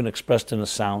be even expressed in a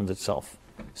sound itself.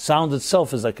 Sound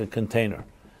itself is like a container.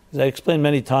 As I explained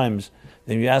many times,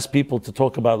 when you ask people to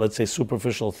talk about, let's say,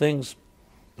 superficial things,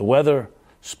 the weather,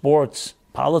 sports,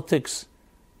 politics,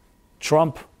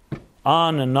 Trump,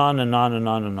 on and on and on and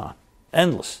on and on.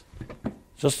 Endless.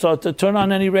 Just start to turn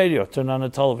on any radio, turn on the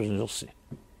television, you'll see.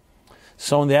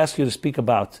 So when they ask you to speak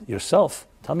about yourself,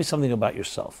 tell me something about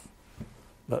yourself.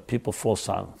 But people fall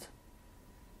silent.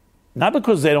 Not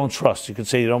because they don't trust. You could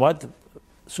say, you know what?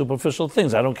 Superficial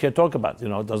things, I don't care to talk about.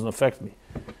 It doesn't affect me.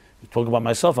 You talk about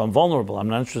myself, I'm vulnerable, I'm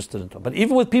not interested in talking. But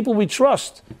even with people we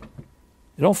trust,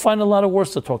 you don't find a lot of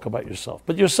words to talk about yourself.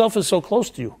 But yourself is so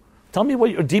close to you. Tell me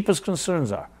what your deepest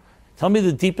concerns are. Tell me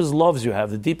the deepest loves you have,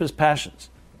 the deepest passions.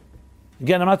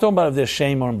 Again, I'm not talking about if there's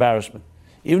shame or embarrassment.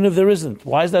 Even if there isn't,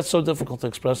 why is that so difficult to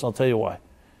express? I'll tell you why.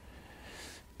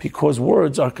 Because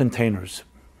words are containers,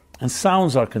 and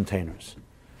sounds are containers.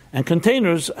 And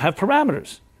containers have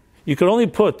parameters. You can only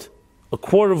put a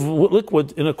quart of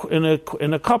liquid in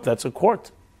a cup, that's a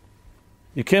quart.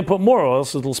 You can't put more or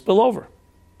else it'll spill over.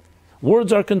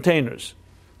 Words are containers.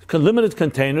 Limited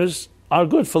containers are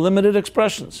good for limited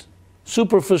expressions.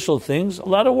 Superficial things, a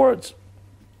lot of words.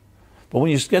 But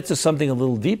when you get to something a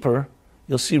little deeper,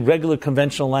 you'll see regular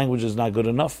conventional language is not good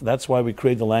enough. That's why we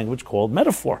create a language called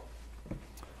metaphor.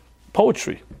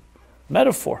 Poetry.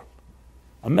 Metaphor.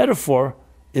 A metaphor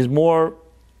is a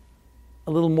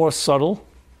little more subtle,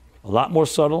 a lot more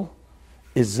subtle.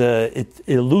 It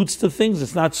alludes to things.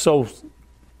 It's not so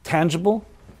tangible,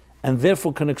 and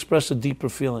therefore can express a deeper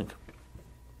feeling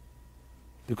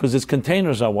because its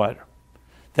containers are wider.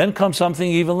 Then comes something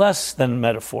even less than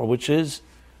metaphor, which is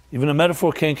even a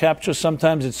metaphor can't capture.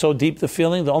 Sometimes it's so deep the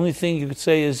feeling. The only thing you could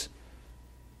say is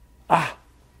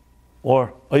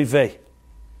or oy vey.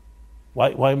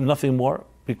 Why nothing more?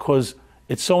 Because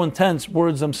it's so intense,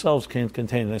 words themselves can't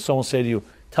contain it. And someone will say to you,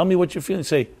 Tell me what you're feeling.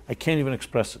 Say, I can't even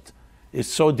express it. It's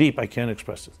so deep, I can't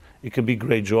express it. It could be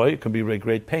great joy, it could be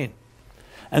great pain.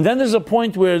 And then there's a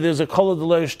point where there's a kol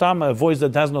lo yishtama, a voice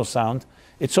that has no sound.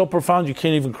 It's so profound you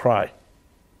can't even cry.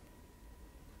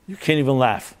 You can't even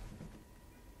laugh.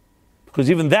 Because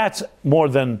even that's more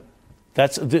than,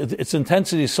 its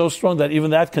intensity is so strong that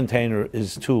even that container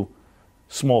is too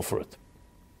small for it.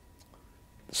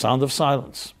 The sound of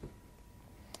silence.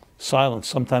 Silence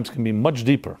sometimes can be much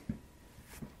deeper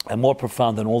and more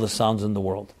profound than all the sounds in the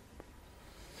world.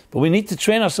 But we need to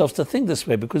train ourselves to think this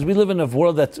way because we live in a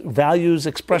world that values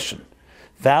expression,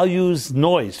 values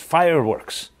noise,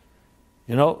 fireworks.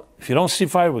 You know, if you don't see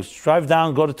fireworks, drive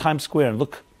down, go to Times Square and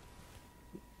look.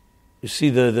 You see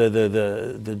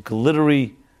the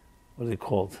glittery, what are they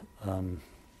called?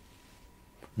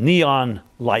 Neon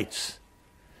lights.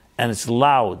 And it's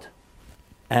loud.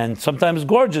 And sometimes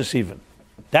gorgeous even.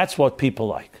 That's what people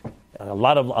like.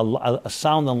 A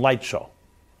sound and light show.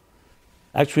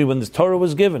 Actually, when the Torah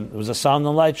was given, it was a sound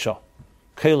and light show.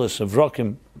 Kelos of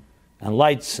Rokim and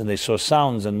lights, and they saw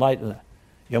sounds and light.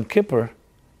 Yom Kippur,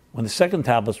 when the second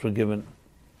tablets were given,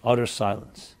 utter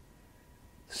silence.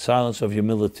 Silence of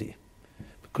humility.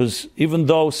 Because even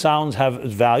though sounds have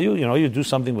value, you know, you do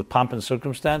something with pomp and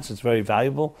circumstance, it's very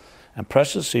valuable and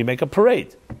precious, so you make a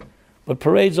parade. But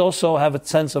parades also have a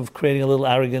sense of creating a little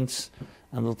arrogance,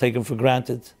 and they'll take them for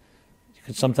granted. You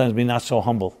can sometimes be not so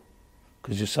humble.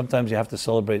 Because sometimes you have to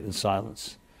celebrate in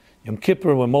silence. Yom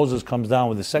Kippur, when Moses comes down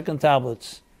with the second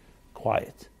tablets,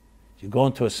 quiet. You go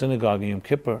into a synagogue in Yom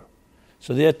Kippur.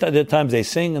 So there are times they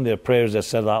sing and there are prayers that are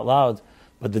said out loud,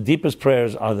 but the deepest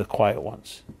prayers are the quiet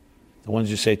ones. The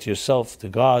ones you say to yourself, to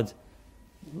God,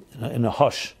 in a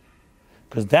hush.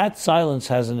 Because that silence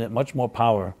has in it much more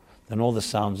power than all the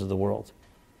sounds of the world.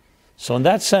 So in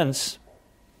that sense,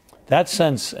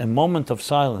 a moment of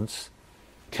silence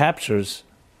captures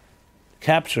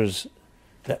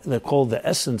they're called the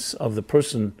essence of the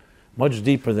person much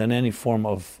deeper than any form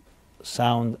of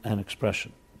sound and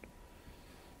expression.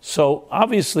 So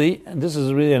obviously, and this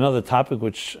is really another topic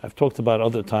which I've talked about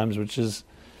other times, which is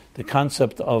the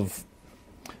concept of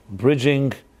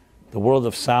bridging the world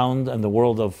of sound and the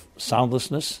world of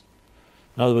soundlessness.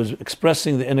 In other words,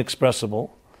 expressing the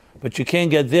inexpressible. But you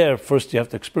can't get there, first you have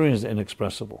to experience the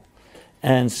inexpressible.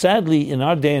 And sadly, in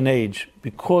our day and age,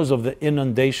 because of the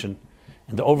inundation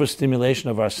and the overstimulation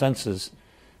of our senses,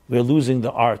 we're losing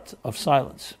the art of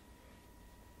silence.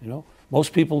 You know,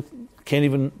 most people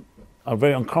are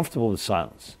very uncomfortable with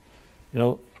silence. You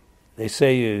know, they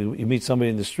say you meet somebody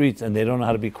in the street and they don't know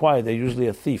how to be quiet, they're usually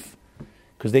a thief.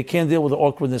 Because they can't deal with the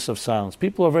awkwardness of silence.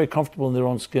 People are very comfortable in their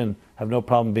own skin, have no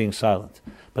problem being silent.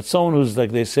 But someone who's,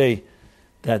 like they say,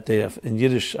 that they have, in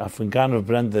Yiddish, Afghaner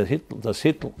brennt das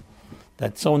Hittel,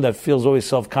 that someone that feels always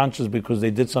self-conscious because they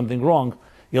did something wrong,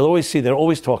 you'll always see they're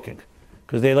always talking.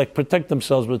 Because they protect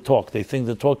themselves with talk. They think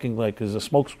that talking is a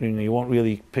smokescreen and you won't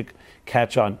really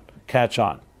catch on.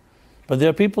 But there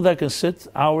are people that can sit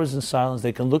hours in silence,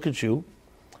 they can look at you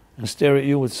and stare at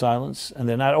you with silence, and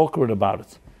they're not awkward about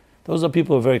it. Those are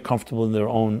people who are very comfortable in their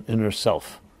own inner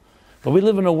self. But we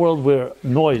live in a world where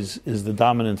noise is the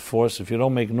dominant force. If you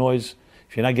don't make noise,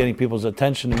 if you're not getting people's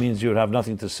attention, it means you would have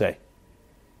nothing to say.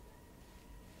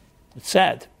 It's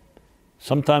sad.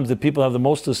 Sometimes the people who have the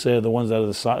most to say are the ones that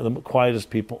are the quietest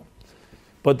people.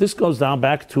 But this goes down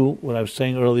back to what I was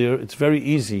saying earlier. It's very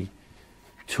easy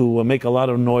to make a lot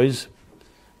of noise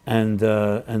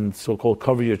and so-called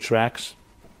cover your tracks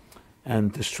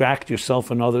and distract yourself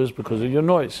and others because of your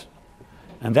noise.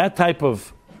 And that type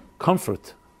of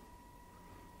comfort,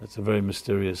 that's a very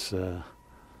mysterious...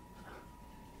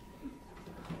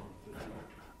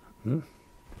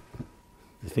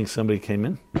 You think somebody came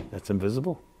in? That's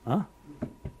invisible? Huh?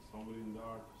 Somebody in the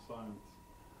art of silence.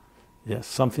 Yes,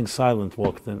 something silent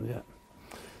walked in, yeah.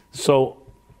 So,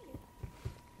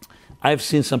 I've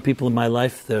seen some people in my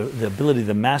life, the ability,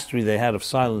 the mastery they had of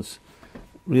silence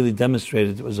really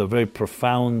demonstrated it was a very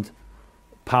profound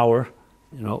power.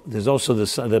 You know, there's also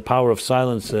the power of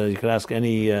silence. You could ask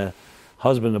any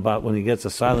husband about when he gets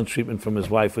a silent treatment from his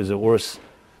wife, is it worse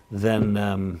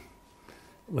than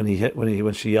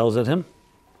when she yells at him?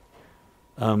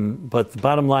 But the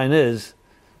bottom line is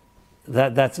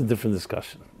that's a different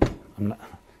discussion.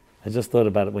 I just thought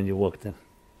about it when you walked in.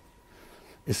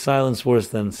 Is silence worse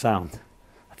than sound?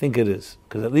 I think it is,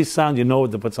 because at least sound, you know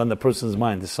what's on the person's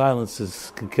mind. The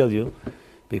silence can kill you,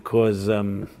 because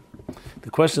the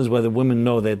question is whether women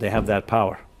know that they have that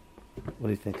power. What do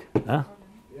you think? Huh?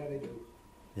 Yeah, they do.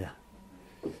 Yeah.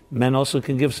 Men also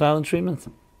can give silent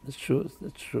treatment. That's true.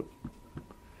 That's true.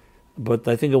 But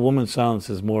I think a woman's silence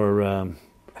is more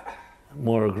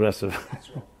aggressive.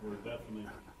 We're definitely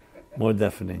More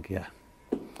deafening, yeah.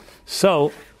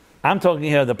 So, I'm talking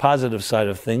here the positive side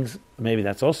of things. Maybe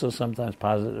that's also sometimes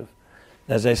positive.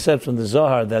 As I said from the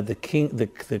Zohar, that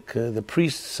the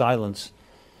priest's silence,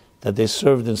 that they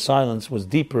served in silence, was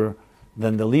deeper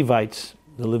than the Levites,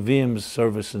 the Levium's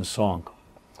service in song.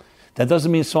 That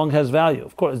doesn't mean song has value.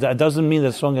 Of course, that doesn't mean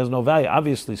that song has no value.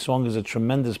 Obviously, song is a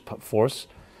tremendous force,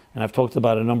 and I've talked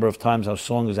about a number of times how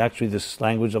song is actually this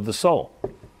language of the soul.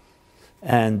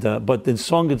 And but in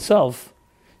song itself,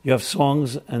 you have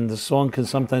songs, and the song can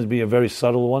sometimes be a very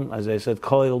subtle one. As I said,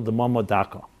 koil demama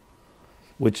daka,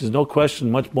 which is no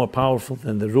question much more powerful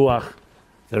than the ruach,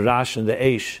 the rash, and the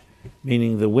eish,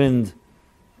 meaning the wind,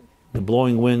 the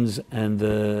blowing winds, and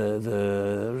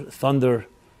the thunder,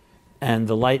 and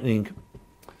the lightning,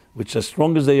 which as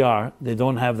strong as they are, they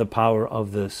don't have the power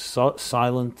of the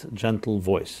silent, gentle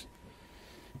voice.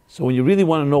 So when you really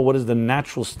want to know what is the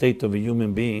natural state of a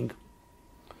human being,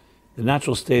 the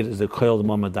natural state is the koil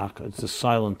mamadaka. It's the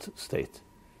silent state.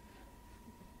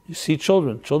 You see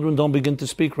children. Children don't begin to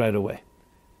speak right away.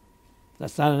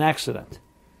 That's not an accident.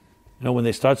 You know, when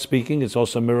they start speaking, it's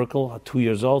also a miracle. 2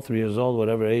 years old, 3 years old,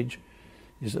 whatever age.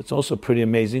 It's also pretty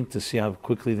amazing to see how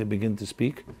quickly they begin to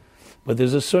speak. But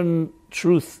there's a certain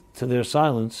truth to their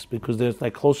silence, because they're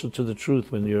like closer to the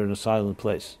truth when you're in a silent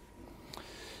place.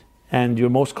 And you're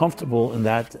most comfortable in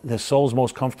that. The soul's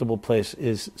most comfortable place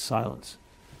is silence.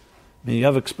 I mean, you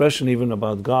have expression even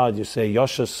about God. You say,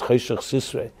 Yoshas Cheshach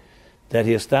Sisrei, that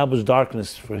He established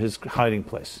darkness for His hiding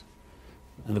place.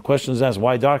 And the question is asked,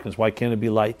 why darkness? Why can't it be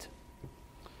light?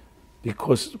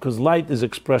 Because light is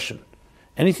expression.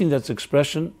 Anything that's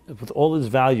expression, with all its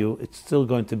value, it's still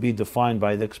going to be defined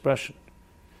by the expression.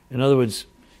 In other words,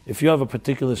 if you have a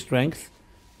particular strength,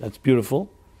 that's beautiful,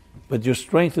 but your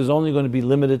strength is only going to be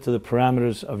limited to the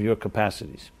parameters of your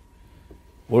capacities.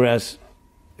 Whereas,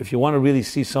 if you want to really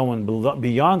see someone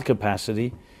beyond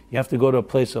capacity, you have to go to a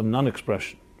place of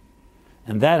non-expression.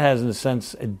 And that has, in a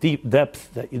sense, a deep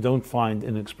depth that you don't find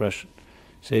in expression.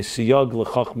 Say, siyag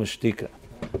l'chach meshtika,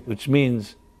 which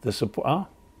means the support.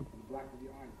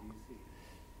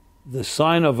 The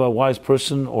sign of a wise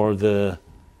person, or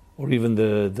even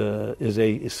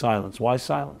is silence. Why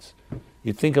silence?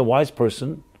 You'd think a wise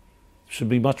person should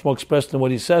be much more expressed in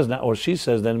what he says or she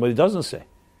says than what he doesn't say.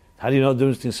 How do you know the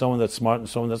difference between someone that's smart and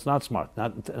someone that's not smart?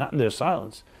 Not in their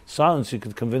silence. Silence, you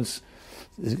can convince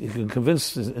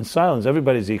in silence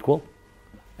everybody's equal,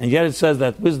 and yet it says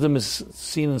that wisdom is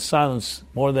seen in silence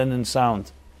more than in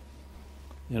sound.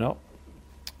 You know.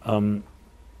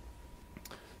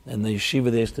 And the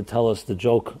yeshiva, they used to tell us, the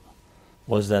joke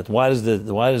was that why does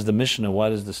the Mishnah, why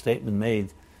does the statement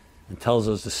made and tells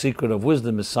us the secret of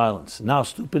wisdom is silence? Now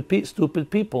stupid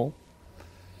people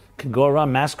can go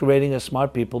around masquerading as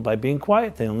smart people by being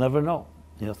quiet. They'll never know.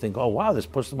 You'll think, oh wow, this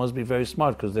person must be very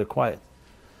smart because they're quiet.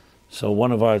 So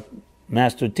one of our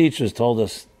master teachers told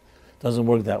us, it doesn't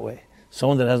work that way.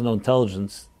 Someone that has no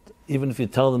intelligence, even if you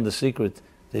tell them the secret,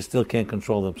 they still can't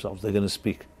control themselves. They're going to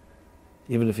speak.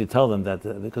 Even if you tell them that,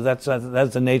 because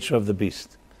that's the nature of the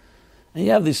beast. And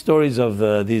you have these stories of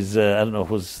I don't know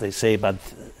who they say about,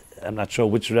 I'm not sure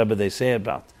which Rebbe they say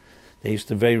about. They used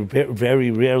to very,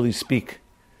 very rarely speak.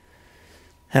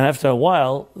 And after a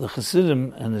while, the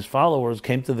Chassidim and his followers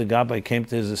came to the Gabbai, came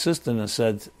to his assistant and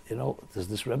said, you know, does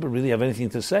this Rebbe really have anything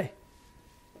to say?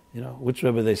 You know, which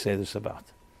Rebbe they say this about?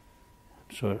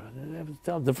 I'm sure, they have to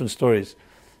tell different stories.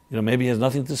 You know, maybe he has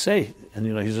nothing to say. And,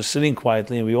 you know, he's just sitting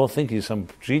quietly and we all think he's some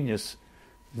genius.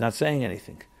 He's not saying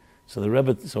anything. So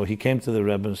he came to the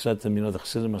Rebbe and said to him, you know, the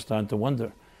Chassidim are starting to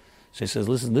wonder. So he says,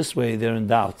 listen, this way they're in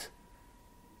doubt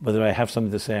whether I have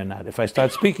something to say or not. If I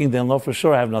start speaking, they'll know for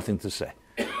sure I have nothing to say.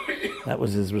 That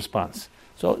was his response.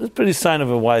 So it's a pretty sign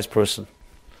of a wise person.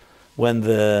 When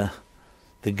the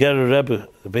Gerer Rebbe,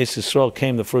 the Beis Yisrael,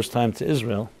 came the first time to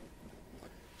Israel,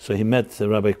 so he met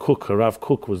Rabbi Kook. Rav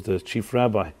Kook was the chief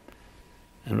rabbi.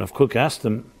 And Rav Kook asked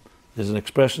him, there's an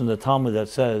expression in the Talmud that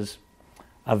says,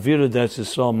 Avira Deretz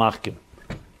Yisrael machkim.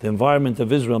 The environment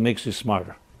of Israel makes you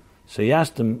smarter. So he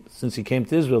asked him, since he came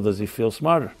to Israel, does he feel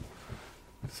smarter?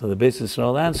 So the Beis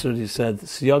Yisrael answered, he said,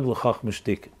 Siyag l'chach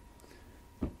mishtik,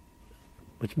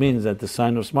 which means that the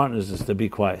sign of smartness is to be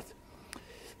quiet.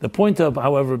 The point of,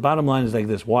 however, bottom line is like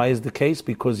this. Why is the case?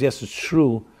 Because yes, it's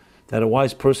true that a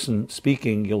wise person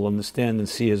speaking, you'll understand and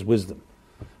see his wisdom.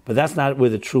 But that's not where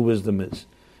the true wisdom is.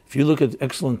 If you look at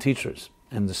excellent teachers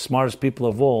and the smartest people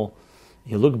of all,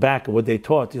 you look back at what they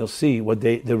taught, you'll see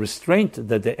the restraint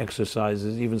that they exercise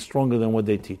is even stronger than what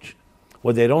they teach.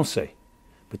 What they don't say,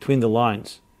 between the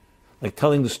lines. Like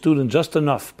telling the student just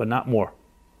enough, but not more.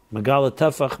 Megala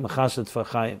tefach, mechaset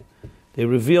fachayim. They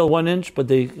reveal 1 inch, but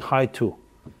they hide 2.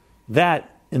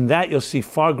 That in that you'll see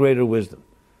far greater wisdom.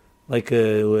 Like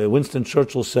Winston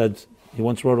Churchill said, he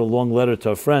once wrote a long letter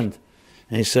to a friend,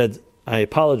 and he said, I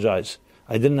apologize,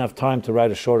 I didn't have time to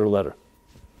write a shorter letter.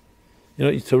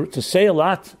 To say a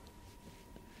lot,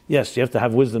 yes, you have to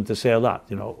have wisdom to say a lot.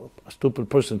 A stupid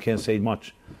person can't say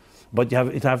much. But you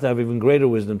have to have even greater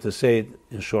wisdom to say it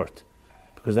in short.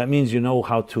 Because that means you know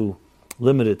how to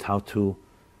limit it, how to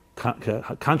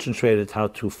concentrate it, how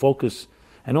to focus,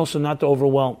 and also not to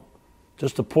overwhelm.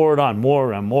 Just to pour it on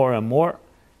more and more and more.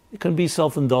 It can be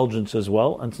self-indulgence as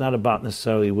well, and it's not about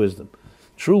necessarily wisdom.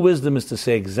 True wisdom is to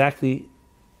say exactly,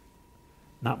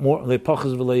 not more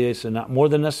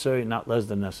than necessary, not less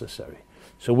than necessary.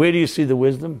 So where do you see the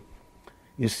wisdom?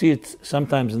 You see it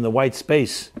sometimes in the white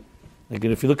space. Like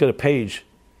if you look at a page,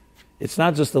 it's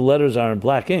not just the letters are in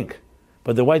black ink,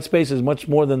 but the white space is much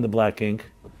more than the black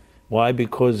ink. Why?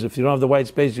 Because if you don't have the white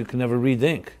space, you can never read the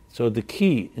ink. So the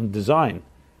key in design,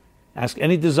 ask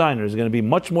any designer, is going to be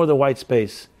much more the white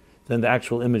space than the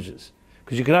actual images.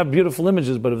 Because you can have beautiful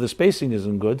images, but if the spacing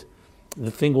isn't good,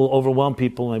 the thing will overwhelm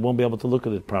people and they won't be able to look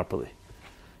at it properly.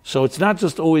 So it's not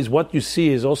just always what you see,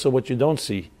 is also what you don't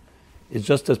see. It's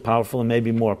just as powerful and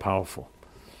maybe more powerful.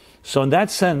 So in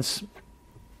that sense,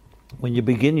 when you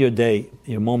begin your day,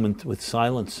 your moment with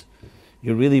silence,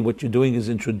 what you're doing is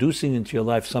introducing into your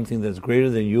life something that's greater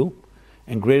than you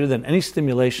and greater than any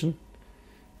stimulation,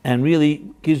 and really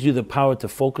gives you the power to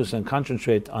focus and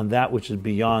concentrate on that which is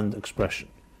beyond expression.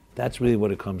 That's really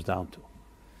what it comes down to.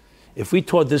 If we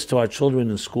taught this to our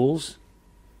children in schools,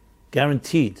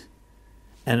 guaranteed,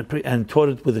 and taught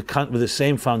it with the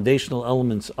same foundational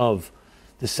elements of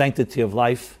the sanctity of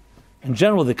life, in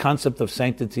general, the concept of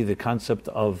sanctity, the concept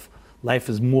of life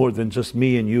is more than just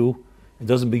me and you. It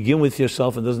doesn't begin with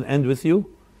yourself, it doesn't end with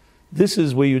you. This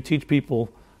is where you teach people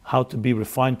how to be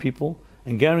refined people,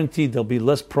 and guaranteed they'll be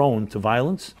less prone to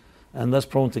violence and less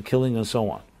prone to killing and so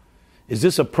on. Is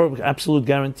this a absolute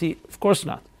guarantee? Of course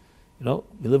not.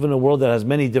 We live in a world that has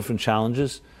many different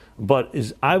challenges, but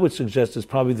I would suggest is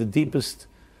probably the deepest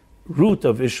root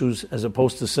of issues as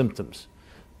opposed to symptoms.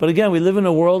 But again, we live in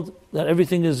a world that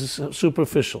everything is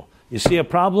superficial. You see a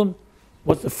problem,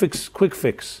 what's the quick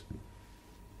fix?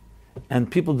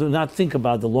 And people do not think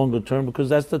about the longer term because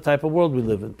that's the type of world we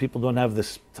live in. People don't have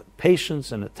this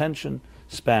patience and attention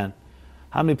span.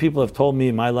 How many people have told me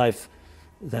in my life,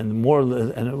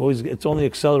 it's only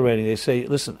accelerating. They say,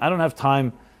 listen, I don't have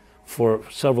time for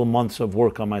several months of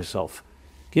work on myself.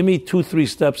 Give me 2-3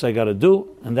 steps I got to do,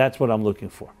 and that's what I'm looking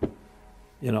for.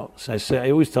 So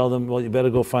I always tell them, well, you better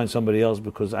go find somebody else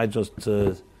because I'm just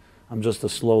a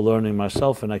slow learner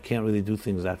myself, and I can't really do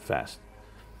things that fast.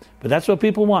 But that's what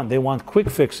people want. They want quick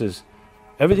fixes.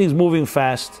 Everything's moving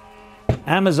fast.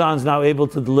 Amazon's now able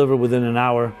to deliver within an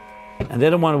hour, and they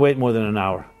don't want to wait more than an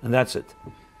hour, and that's it.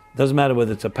 Doesn't matter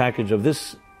whether it's a package of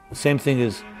this. The same thing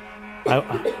is, talk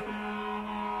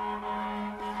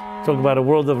about a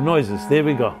world of noises. There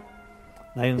we go.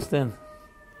 I understand.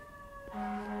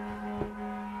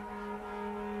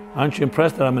 Aren't you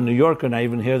impressed that I'm a New Yorker and I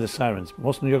even hear the sirens?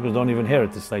 Most New Yorkers don't even hear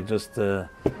it. It's like just the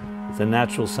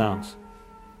natural sounds.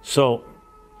 So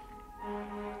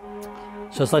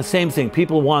it's like the same thing.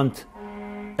 People want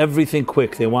everything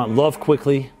quick. They want love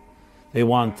quickly. They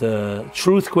want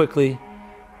truth quickly.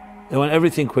 They want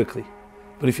everything quickly.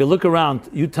 But if you look around,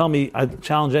 you tell me, I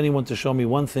challenge anyone to show me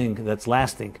one thing that's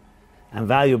lasting and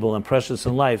valuable and precious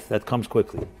in life that comes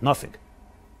quickly. Nothing.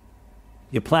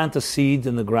 You plant a seed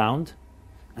in the ground,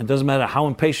 and it doesn't matter how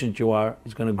impatient you are,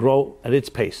 it's going to grow at its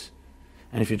pace.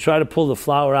 And if you try to pull the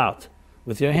flower out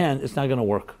with your hand, it's not going to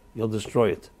work. You'll destroy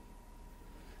it.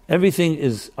 Everything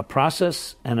is a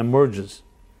process and emerges,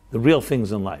 the real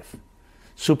things in life.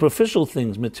 Superficial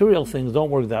things, material things don't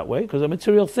work that way because a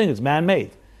material thing is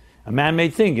man-made. A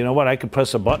man-made thing, you know what, I could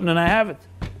press a button and I have it.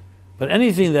 But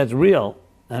anything that's real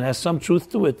and has some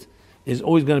truth to it is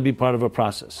always going to be part of a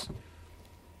process.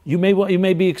 You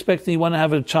may be expecting you want to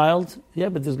have a child, yeah,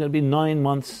 but there's going to be 9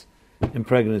 months in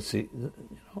pregnancy.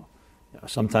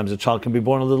 Sometimes a child can be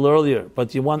born a little earlier,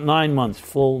 but you want 9 months,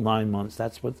 full 9 months.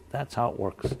 That's how it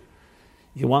works.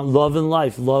 You want love in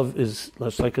life. Love is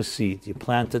just like a seed. You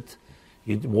plant it,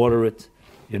 you water it,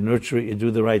 you nurture it, you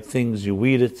do the right things, you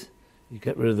weed it, you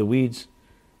get rid of the weeds,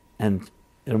 and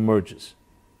it emerges.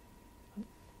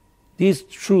 These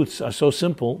truths are so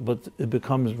simple, but it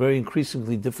becomes very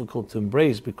increasingly difficult to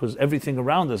embrace because everything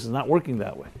around us is not working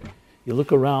that way. You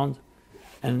look around,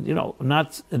 and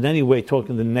not in any way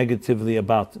talking negatively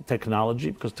about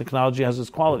technology, because technology has its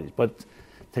qualities, but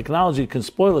technology can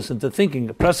spoil us into thinking,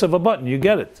 the press of a button, you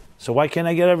get it. So why can't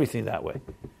I get everything that way?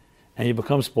 And you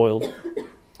become spoiled,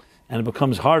 and it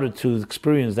becomes harder to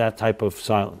experience that type of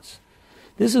silence.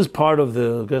 This is part of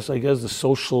I guess the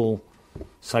social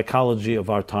psychology of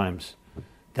our times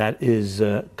that is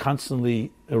constantly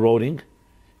eroding,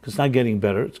 because it's not getting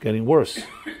better, it's getting worse.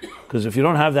 Because if you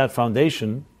don't have that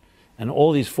foundation, and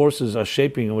all these forces are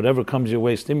shaping, and whatever comes your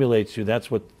way stimulates you,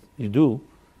 that's what you do,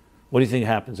 what do you think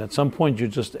happens? At some point, you're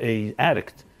just an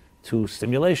addict to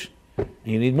stimulation, and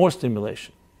you need more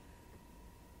stimulation.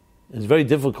 It's very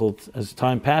difficult as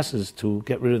time passes to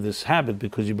get rid of this habit,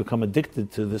 because you become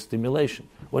addicted to the stimulation,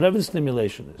 whatever the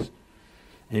stimulation is.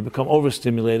 And you become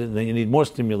overstimulated, and then you need more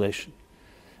stimulation.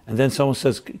 And then someone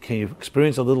says, can you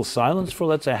experience a little silence for,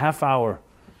 let's say, a half hour?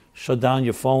 Shut down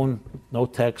your phone, no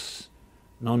texts,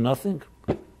 no nothing.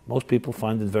 Most people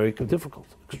find it very difficult,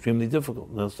 extremely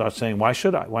difficult. They'll start saying, why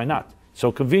should I? Why not? It's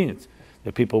so convenient. There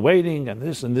are people waiting, and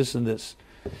this and this and this.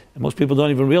 And most people don't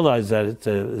even realize that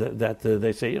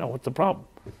they say, what's the problem?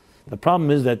 The problem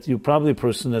is that you're probably a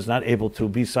person that's not able to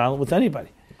be silent with anybody.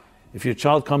 If your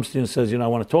child comes to you and says, I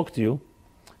want to talk to you,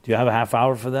 do you have a half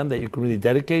hour for them that you can really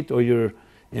dedicate, or you're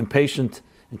impatient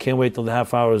and can't wait till the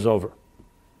half hour is over?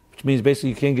 Which means basically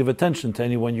you can't give attention to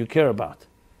anyone you care about.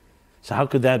 So how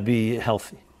could that be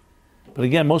healthy? But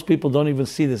again, most people don't even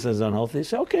see this as unhealthy. They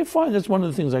say, okay, fine, that's one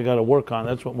of the things I got to work on.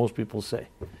 That's what most people say.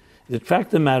 The fact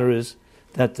of the matter is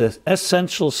that the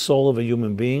essential soul of a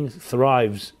human being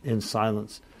thrives in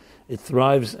silence. It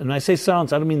thrives, and I say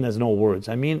silence, I don't mean there's no words.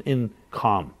 I mean in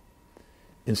calm,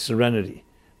 in serenity,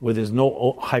 where there's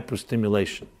no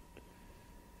hyperstimulation.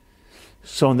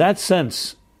 So in that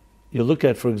sense, you look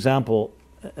at, for example,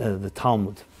 the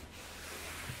Talmud.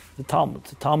 The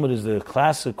Talmud is the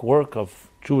classic work of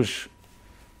Jewish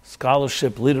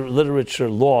scholarship, literature,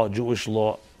 law, Jewish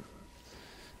law.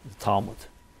 The Talmud.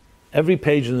 Every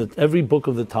page in every book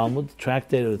of the Talmud, the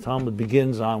tractate of the Talmud,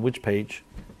 begins on which page?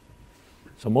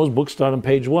 So most books start on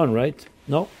page 1, right?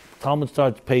 No, Talmud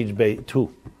starts page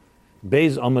 2.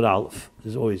 Beis Amud Aleph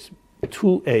is always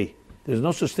 2a. There's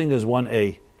no such thing as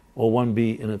 1a or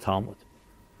 1b in a Talmud.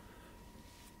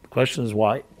 The question is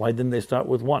why? Why didn't they start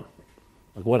with 1?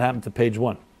 Like what happened to page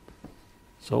 1?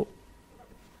 So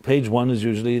page 1 is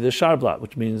usually the Sharblat,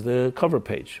 which means the cover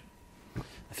page.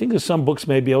 I think there's some books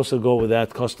maybe also go with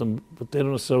that custom, but they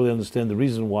don't necessarily understand the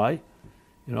reason why.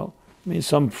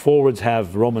 Some forwards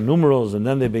have Roman numerals and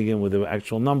then they begin with the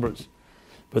actual numbers.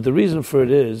 But the reason for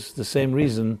it is the same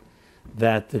reason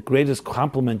that the greatest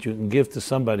compliment you can give to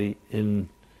somebody in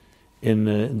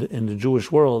the Jewish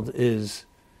world is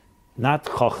not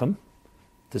chacham.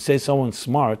 To say someone's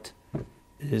smart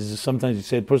is sometimes you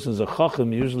say a person is a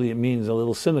chacham. Usually it means a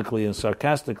little cynically and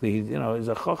sarcastically. He's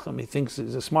a chacham. He thinks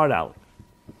he's a smart aleck.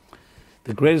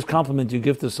 The greatest compliment you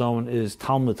give to someone is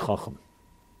Talmud Chacham.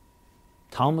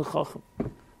 Talmud Chacham,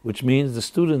 which means the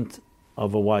student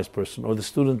of a wise person or the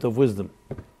student of wisdom.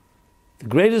 The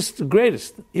greatest.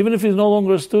 Even if he's no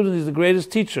longer a student, he's the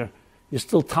greatest teacher. You're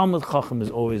still Talmud Chacham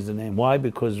is always the name. Why?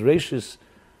 Because Reishis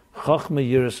Chachma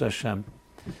Yiras Hashem.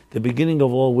 The beginning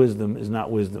of all wisdom is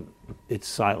not wisdom. It's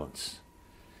silence.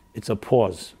 It's a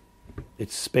pause.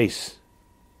 It's space.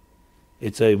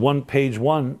 It's a page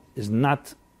 1 is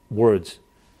not words.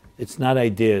 It's not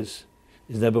ideas.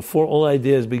 Is that before all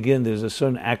ideas begin, there's a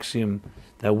certain axiom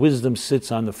that wisdom sits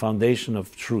on the foundation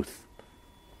of truth.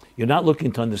 You're not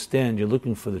looking to understand, you're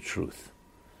looking for the truth.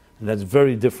 And that's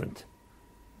very different.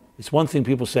 It's one thing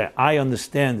people say, I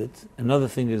understand it. Another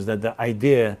thing is that the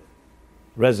idea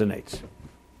resonates.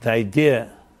 The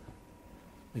idea,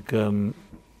 like one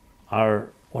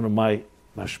of my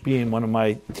mashpiyim, one of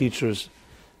my teachers,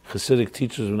 Hasidic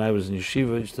teachers when I was in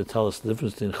yeshiva, used to tell us the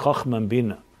difference between chachma and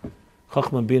bina.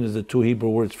 Chachma and bina is the two Hebrew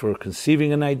words for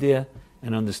conceiving an idea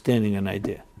and understanding an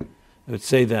idea. I would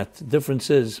say that the difference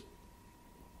is,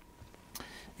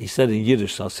 he said in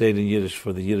Yiddish, I'll say it in Yiddish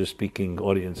for the Yiddish-speaking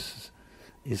audience.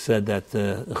 He said that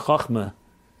the chachma,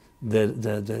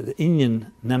 the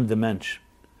inyan nem the mensch,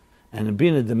 and in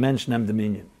bina the mensch nem the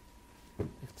minyan.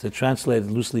 It's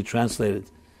loosely translated.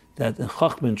 That in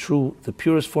Chachma, in true, the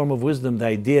purest form of wisdom, the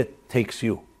idea takes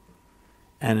you.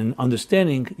 And in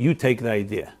understanding, you take the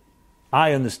idea.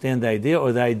 I understand the idea,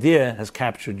 or the idea has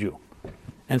captured you.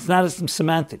 And it's not as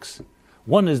semantics.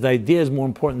 One is the idea is more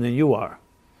important than you are.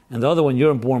 And the other one,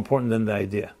 you're more important than the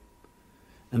idea.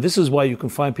 And this is why you can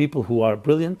find people who are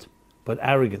brilliant, but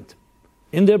arrogant.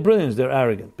 In their brilliance, they're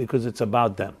arrogant, because it's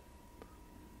about them.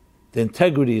 The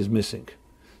integrity is missing.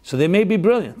 So they may be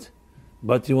brilliant,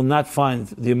 but you will not find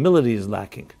the humility is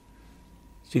lacking.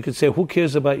 So you could say, who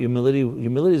cares about humility?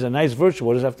 Humility is a nice virtue.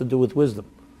 What does it have to do with wisdom?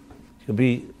 It could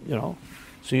be,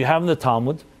 So you have in the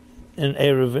Talmud, in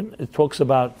Eruvin, it talks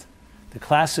about the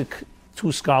classic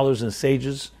two scholars and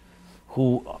sages,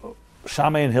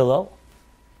 Shammai and Hillel,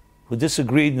 who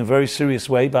disagreed in a very serious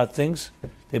way about things.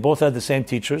 They both had the same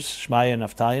teachers, Shmaya and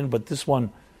Naftalion, but this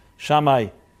one, Shammai,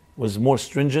 was more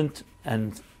stringent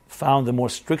and found a more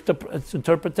strict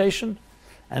interpretation,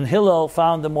 and Hillel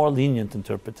found a more lenient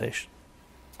interpretation.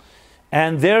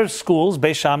 And their schools,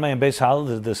 Beis Shammai and Beis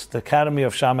Hillel, the academy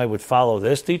of Shammai would follow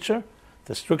this teacher,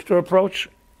 the stricter approach,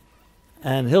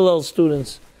 and Hillel's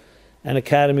students and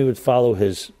academy would follow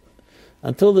his.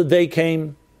 Until the day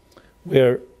came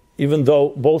where, even though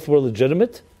both were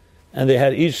legitimate, and they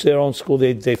had each their own school,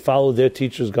 they followed their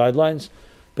teacher's guidelines,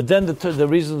 but then the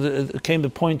reason it came to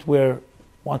the point where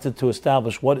wanted to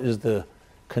establish what is the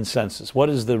consensus, what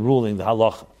is the ruling, the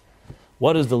halacha,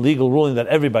 what is the legal ruling that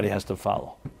everybody has to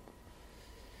follow.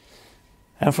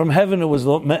 And from heaven it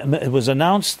was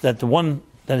announced that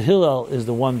that Hillel is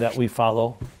the one that we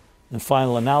follow in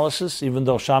final analysis, even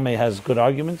though Shammai has good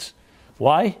arguments.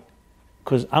 Why?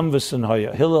 Because Amvisin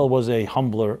Hoya, Hillel was a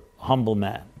humble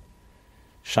man.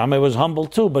 Shammai was humble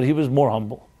too, but he was more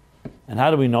humble. And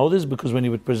how do we know this? Because when he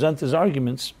would present his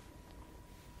arguments,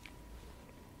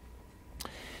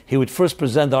 he would first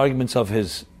present the arguments of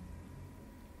his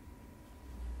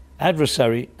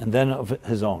adversary and then of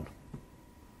his own,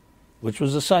 which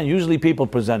was a sign. Usually people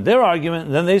present their argument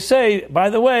and then they say, by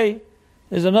the way,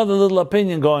 there's another little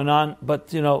opinion going on, but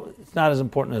it's not as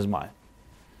important as mine.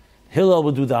 Hillel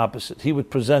would do the opposite. He would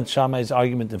present Shammai's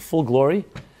argument in full glory,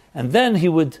 and then he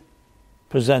would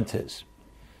present his.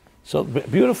 So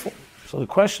beautiful. So the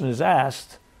question is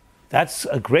asked, that's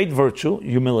a great virtue,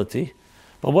 humility,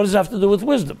 but what does it have to do with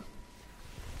wisdom?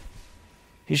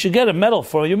 He should get a medal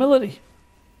for humility.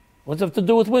 What does it have to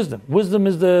do with wisdom? Wisdom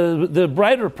is the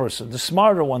brighter person, the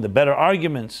smarter one, the better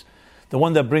arguments, the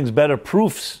one that brings better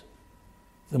proofs,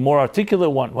 the more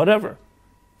articulate one, whatever.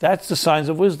 That's the signs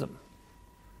of wisdom.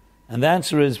 And the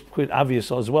answer is quite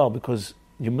obvious as well, because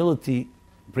humility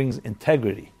brings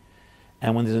integrity.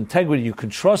 And when there's integrity, you can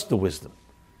trust the wisdom.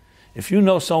 If you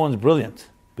know someone's brilliant,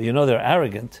 but you know they're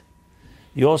arrogant,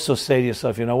 you also say to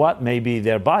yourself, you know what, maybe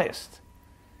they're biased.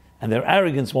 And their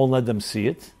arrogance won't let them see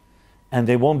it, and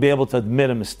they won't be able to admit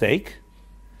a mistake,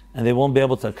 and they won't be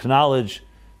able to acknowledge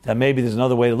that maybe there's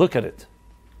another way to look at it.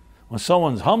 When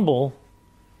someone's humble,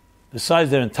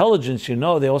 besides their intelligence,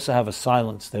 they also have a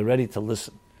silence. They're ready to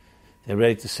listen. They're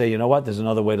ready to say, you know what, there's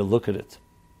another way to look at it.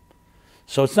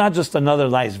 So it's not just another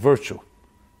nice virtue.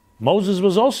 Moses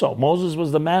was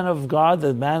the man of God,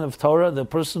 the man of Torah, the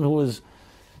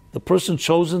person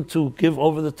chosen to give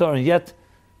over the Torah. And yet,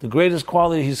 the greatest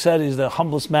quality, he said, is the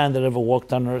humblest man that ever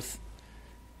walked on earth.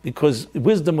 Because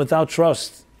wisdom without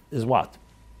trust is what?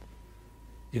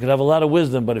 You can have a lot of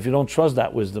wisdom, but if you don't trust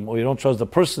that wisdom, or you don't trust the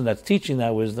person that's teaching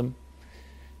that wisdom,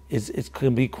 it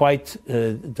can be quite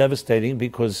devastating,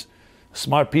 because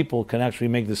smart people can actually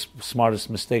make the smartest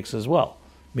mistakes as well,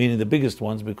 meaning the biggest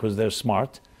ones, because they're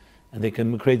smart, and they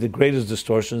can create the greatest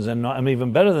distortions, and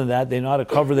even better than that, they know how to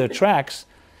cover their tracks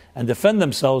and defend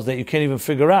themselves that you can't even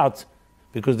figure out,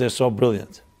 because they're so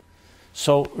brilliant.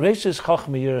 So, Reishis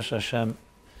Chachma Yiras Hashem,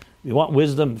 we want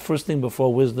wisdom. First thing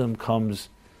before wisdom comes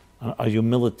a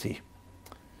humility.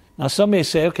 Now some may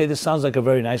say, okay, this sounds like a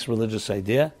very nice religious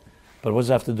idea, but what does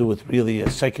it have to do with really a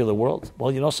secular world?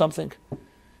 Well, you know something?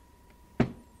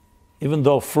 Even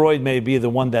though Freud may be the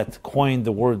one that coined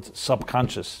the word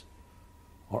subconscious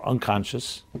or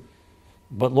unconscious,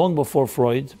 but long before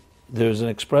Freud, there's an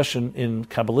expression in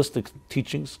Kabbalistic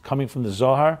teachings coming from the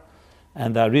Zohar,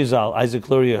 and Arizal, Isaac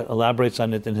Luria, elaborates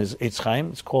on it in his Eitz Chaim.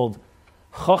 It's called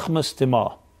Chochmas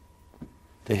Timah,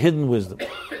 the hidden wisdom.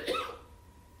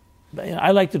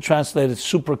 I like to translate it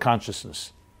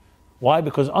superconsciousness. Why?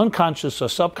 Because unconscious or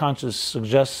subconscious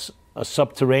suggests a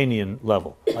subterranean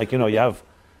level. Like, you have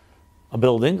a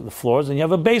building, the floors, and you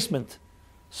have a basement.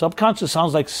 Subconscious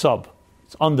sounds like sub.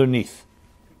 It's underneath.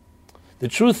 The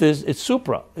truth is, it's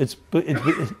supra.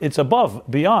 It's above,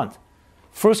 beyond.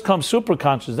 First comes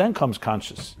superconscious, then comes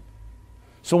conscious.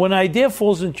 So when an idea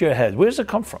falls into your head, where does it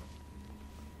come from?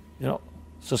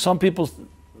 So some people,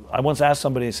 I once asked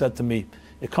somebody, he said to me,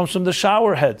 it comes from the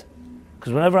shower head.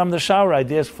 Because whenever I'm in the shower,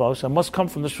 ideas flow. So it must come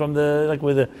from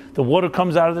where the water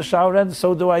comes out of the shower head,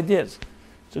 so do ideas.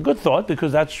 It's a good thought,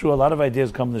 because that's true. A lot of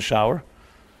ideas come in the shower.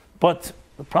 But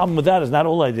the problem with that is not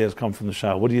all ideas come from the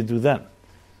shower. What do you do then?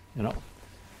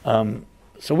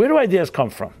 So where do ideas come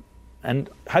from? And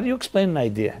how do you explain an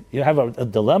idea? You have a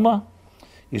dilemma,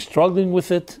 you're struggling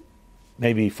with it,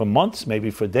 maybe for months,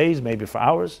 maybe for days, maybe for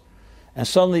hours, and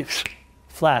suddenly,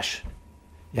 flash,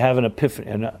 you have an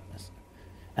epiphany.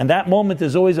 And that moment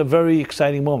is always a very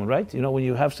exciting moment, right? When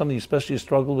you have something especially you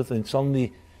struggle with, and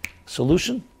suddenly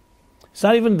solution. It's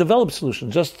not even a developed solution,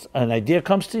 just an idea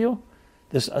comes to you,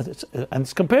 And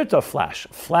it's compared to a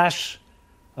flash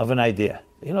of an idea.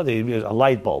 They use a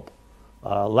light bulb,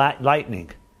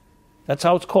 lightning. That's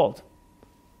how it's called.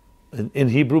 In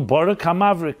Hebrew, Barak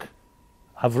HaMavrik,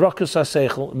 Havrakas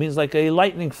HaSeichel, means like a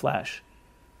lightning flash,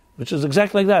 which is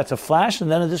exactly like that. It's a flash and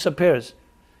then it disappears.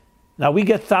 Now, we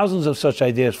get thousands of such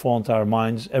ideas fall into our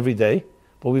minds every day,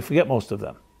 but we forget most of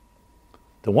them.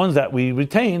 The ones that we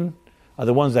retain are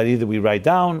the ones that either we write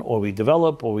down or we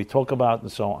develop or we talk about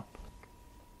and so on.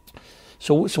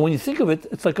 So when you think of it,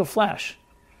 it's like a flash.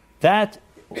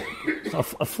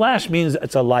 A flash means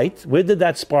it's a light. Where did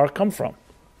that spark come from?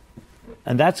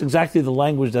 And that's exactly the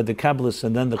language that the Kabbalists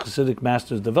and then the Hasidic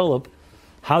masters develop,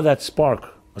 how that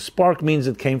spark. A spark means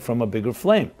it came from a bigger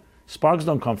flame. Sparks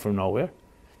don't come from nowhere.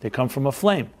 They come from a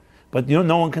flame. But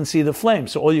no one can see the flame,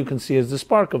 so all you can see is the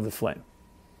spark of the flame.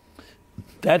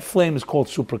 That flame is called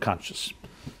superconscious,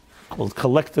 called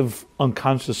collective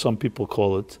unconscious, some people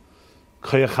call it.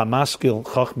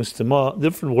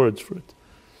 Different words for it.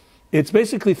 It's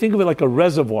basically, think of it like a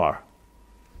reservoir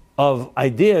of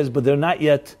ideas, but they're not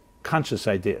yet conscious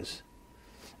ideas.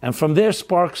 And from there,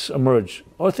 sparks emerge.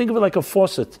 Or think of it like a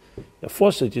faucet. A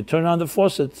faucet, you turn on the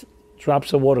faucet,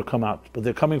 drops of water come out. But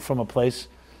they're coming from a place,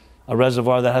 a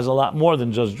reservoir that has a lot more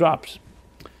than just drops.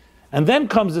 And then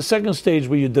comes the second stage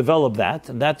where you develop that,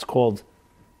 and that's called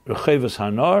Rechevas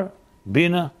Hanar,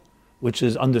 Bina, which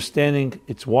is understanding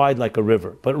it's wide like a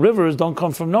river. But rivers don't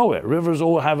come from nowhere. Rivers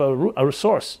all have a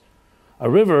source. A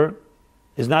river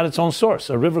is not its own source.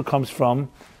 A river comes from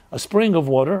a spring of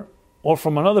water or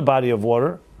from another body of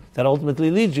water that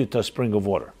ultimately leads you to a spring of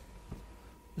water.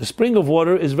 The spring of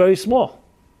water is very small.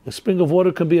 The spring of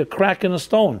water can be a crack in a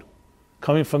stone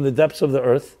coming from the depths of the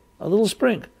earth, a little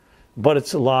spring. But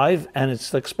it's alive and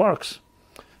it's like sparks.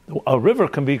 A river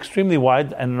can be extremely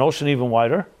wide and an ocean even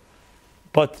wider,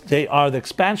 but they are the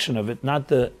expansion of it, not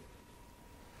the...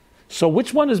 So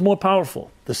which one is more powerful?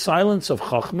 The silence of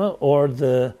Chachma or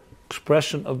the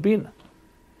expression of Bina?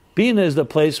 Bina is the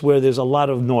place where there's a lot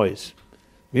of noise.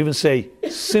 We even say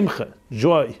simcha,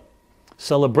 joy,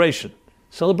 celebration.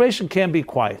 Celebration can be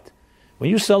quiet. When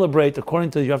you celebrate,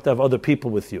 according to you have to have other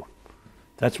people with you.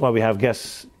 That's why we have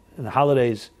guests in the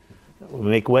holidays. We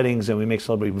make weddings and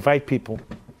we invite people.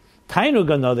 Tainug,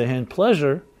 on the other hand,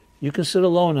 pleasure, you can sit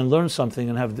alone and learn something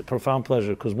and have profound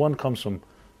pleasure because one comes from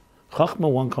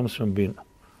Chachma, one comes from Bina.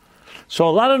 So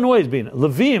a lot of noise, Bina.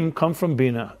 Levim come from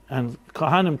Bina and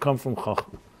Kohanim come from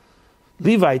Chachma.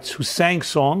 Levites who sang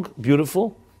song,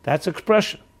 beautiful, that's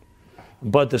expression.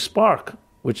 But the spark,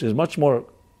 which is much more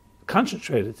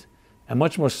concentrated and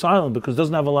much more silent because it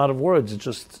doesn't have a lot of words,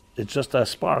 it's just a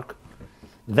spark,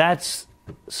 that's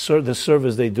the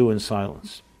service they do in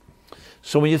silence.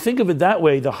 So when you think of it that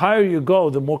way, the higher you go,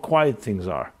 the more quiet things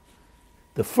are.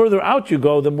 The further out you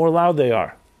go, the more loud they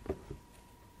are.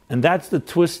 And that's the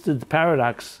twisted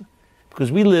paradox, because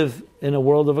we live in a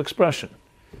world of expression.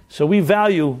 So we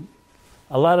value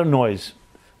a lot of noise.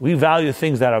 We value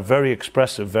things that are very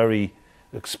expressive, very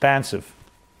expansive.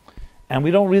 And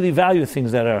we don't really value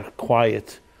things that are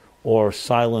quiet or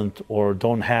silent or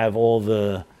don't have all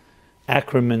the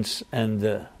accrements. And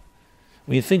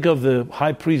when you think of the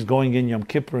high priest going in Yom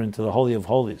Kippur into the Holy of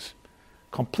Holies,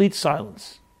 complete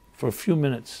silence for a few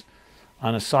minutes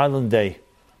on a silent day,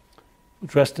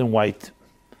 dressed in white.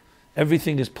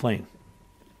 Everything is plain.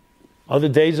 Other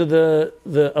days of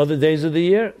the other days of the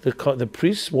year, the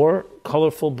priests wore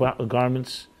colorful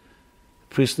garments.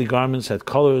 Priestly garments had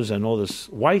colors and all this.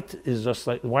 White is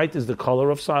the color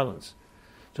of silence,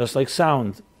 just like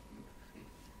sound.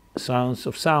 Sounds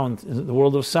of sound. In the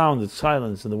world of sound, it's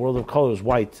silence. In the world of color, it's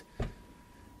white.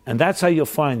 And that's how you'll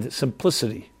find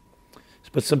simplicity.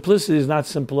 But simplicity is not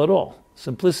simple at all.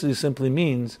 Simplicity simply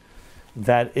means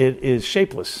that it is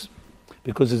shapeless,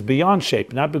 because it's beyond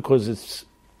shape, not because it's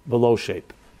below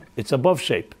shape. It's above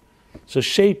shape. So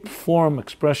shape, form,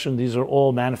 expression, these are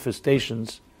all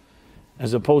manifestations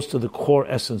as opposed to the core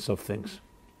essence of things.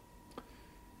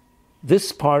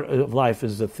 This part of life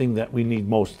is the thing that we need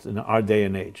most in our day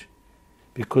and age,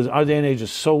 because our day and age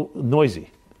is so noisy.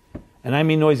 And I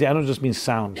mean noisy, I don't just mean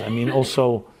sound, I mean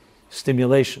also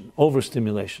stimulation,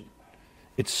 overstimulation.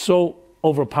 It's so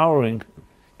overpowering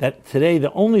that today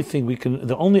the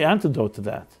only antidote to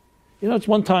that, it's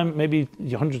one time, maybe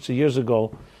hundreds of years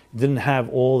ago, didn't have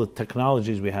all the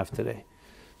technologies we have today.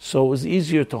 So it was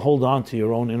easier to hold on to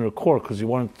your own inner core because you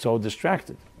weren't so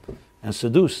distracted and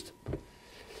seduced.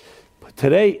 But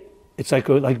today, it's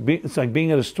like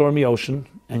being at a stormy ocean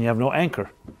and you have no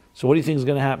anchor. So what do you think is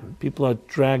going to happen? People are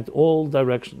dragged all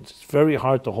directions. It's very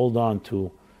hard to hold on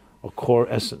to a core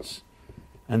essence.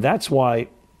 And that's why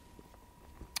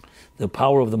the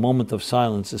power of the moment of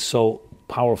silence is so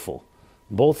powerful,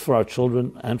 both for our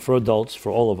children and for adults,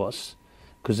 for all of us,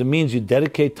 because it means you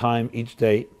dedicate time each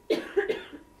day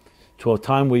to a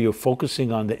time where you're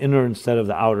focusing on the inner instead of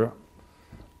the outer,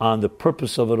 on the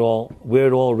purpose of it all, where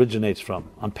it all originates from.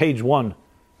 On page 1,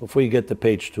 before you get to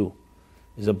page 2,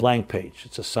 is a blank page.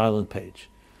 It's a silent page.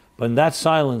 But in that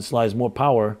silence lies more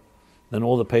power than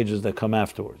all the pages that come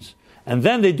afterwards. And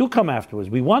then they do come afterwards.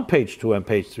 We want page 2 and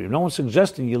page 3. No one's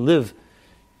suggesting you live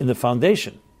in the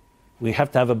foundation. We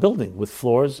have to have a building with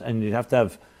floors, and you have to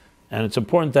have, and it's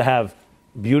important to have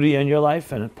beauty in your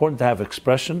life, and important to have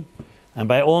expression, and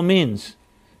by all means,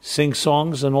 sing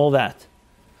songs and all that.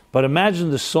 But imagine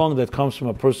the song that comes from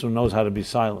a person who knows how to be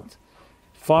silent.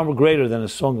 Far more greater than a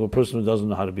song of a person who doesn't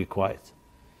know how to be quiet.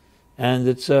 And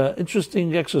it's an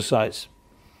interesting exercise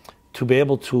to be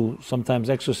able to sometimes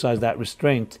exercise that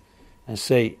restraint and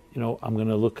say, I'm going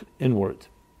to look inward.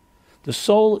 The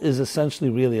soul is essentially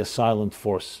really a silent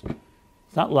force.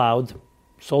 It's not loud.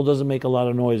 Soul doesn't make a lot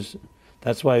of noise.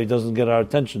 That's why it doesn't get our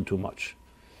attention too much.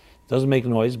 It doesn't make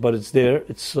noise, but it's there.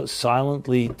 It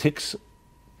silently ticks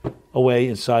away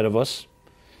inside of us.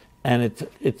 And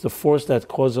it's the force that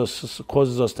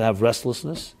causes us to have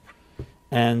restlessness.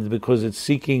 And because it's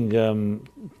seeking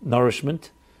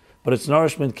nourishment. But its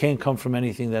nourishment can't come from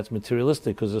anything that's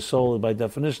materialistic, because the soul, by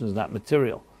definition, is not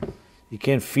material. You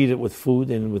can't feed it with food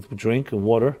and with drink and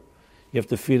water. You have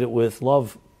to feed it with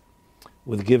love,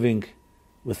 with giving,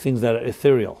 with things that are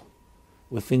ethereal,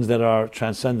 with things that are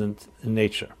transcendent in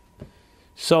nature.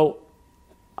 So,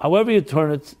 however you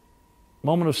turn it,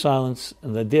 moment of silence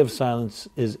and the idea of silence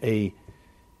is a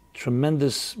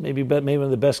tremendous, maybe one of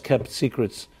the best kept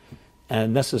secrets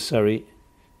and necessary.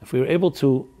 If we were able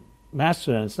to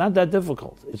master it, it's not that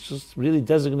difficult. It's just really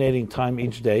designating time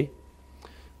each day,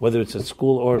 whether it's at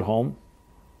school or at home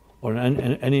or in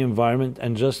any environment,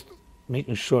 and just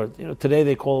making sure. Today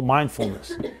they call it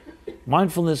mindfulness.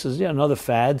 Mindfulness is another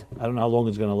fad. I don't know how long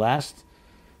it's going to last.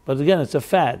 But again, it's a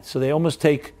fad. So they almost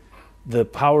take the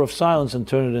power of silence and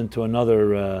turn it into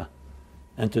another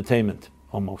entertainment,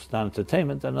 almost. Not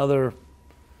entertainment, another,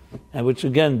 and which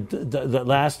again, that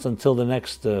lasts until the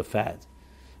next fad.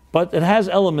 But it has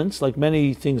elements, like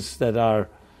many things that are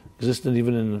existent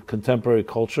even in contemporary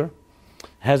culture,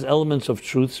 has elements of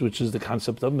truths, which is the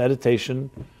concept of meditation,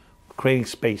 creating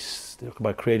space. They talk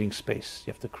about creating space.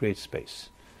 You have to create space.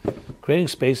 Creating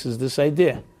space is this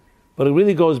idea. But it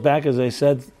really goes back, as I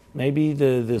said, maybe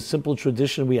the simple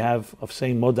tradition we have of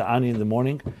saying Moda'ani in the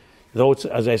morning. Though it's,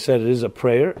 as I said, it is a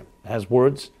prayer, it has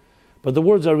words. But the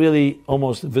words are really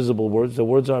almost invisible words. The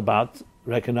words are about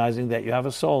recognizing that you have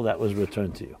a soul that was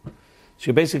returned to you. So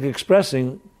you're basically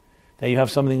expressing that you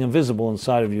have something invisible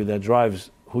inside of you that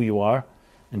drives who you are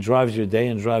and drives your day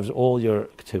and drives all your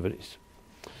activities.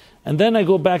 And then I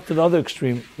go back to the other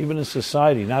extreme, even in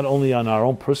society, not only on our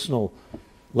own personal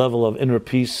level of inner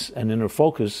peace and inner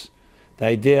focus, the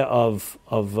idea of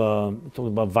talking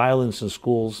about violence in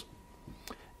schools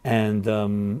and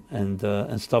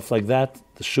stuff like that,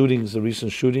 the shootings, the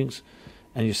recent shootings,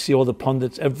 and you see all the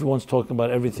pundits, everyone's talking about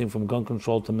everything from gun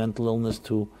control to mental illness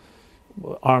to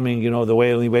arming, the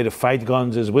only way to fight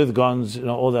guns is with guns,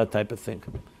 all that type of thing.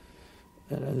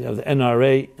 You have the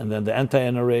NRA and then the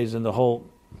anti-NRAs and the whole.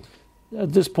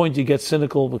 At this point you get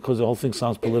cynical because the whole thing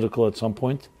sounds political at some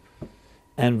point,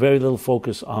 and very little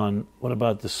focus on what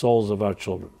about the souls of our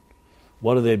children.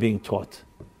 What are they being taught?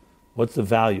 What's the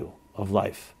value of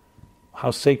life?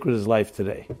 How sacred is life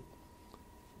today?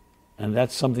 And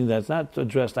that's something that's not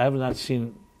addressed. I've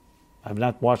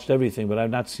not watched everything, but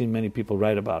I've not seen many people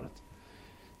write about it.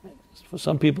 For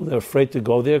some people, they're afraid to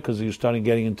go there because you're starting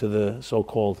getting into the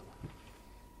so-called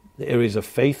the areas of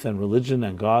faith and religion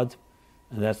and God,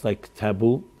 and that's like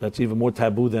taboo. That's even more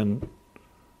taboo than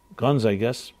guns, I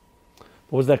guess.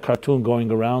 What was that cartoon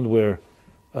going around where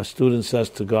a student says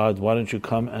to God, "Why don't you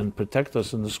come and protect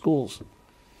us in the schools?"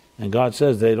 And God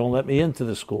says, "They don't let me into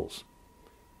the schools.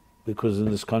 Because in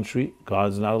this country,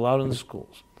 God's not allowed in the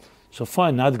schools." So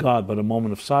fine, not God, but a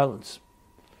moment of silence.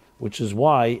 Which is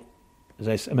why, as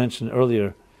I mentioned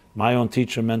earlier, my own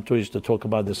teacher, mentor used to talk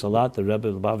about this a lot, the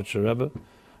Rebbe, the Lubavitcher Rebbe,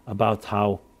 about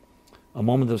how a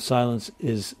moment of silence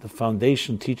is the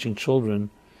foundation teaching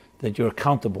children that you're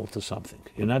accountable to something.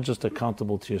 You're not just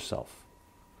accountable to yourself.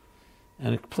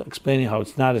 And explaining how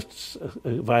it's not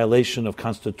a violation of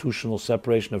constitutional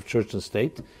separation of church and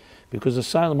state, because a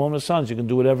silent moment of silence, you can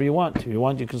do whatever you want. If you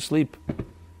want, you can sleep.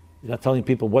 You're not telling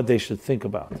people what they should think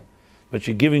about. But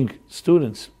you're giving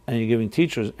students and you're giving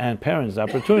teachers and parents the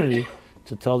opportunity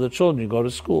to tell their children, you go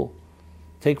to school.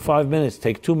 Take 5 minutes,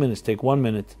 take 2 minutes, take 1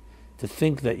 minute to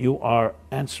think that you are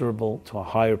answerable to a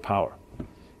higher power,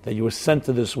 that you were sent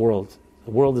to this world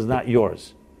The world is not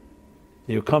yours.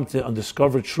 You come to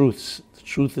undiscovered truths. The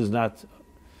truth is not,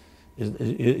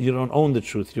 you don't own the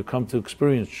truth. You come to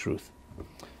experience truth.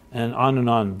 And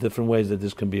on, different ways that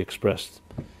this can be expressed.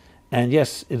 And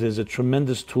yes, it is a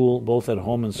tremendous tool, both at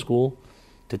home and school,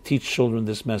 to teach children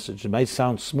this message. It might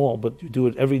sound small, but you do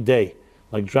it every day.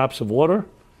 Like drops of water,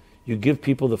 you give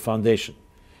people the foundation.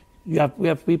 We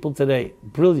have people today,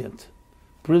 brilliant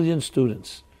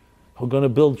students, who are going to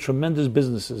build tremendous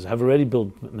businesses, have already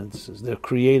built businesses. They're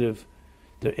creative,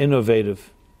 they're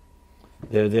innovative,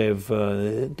 they have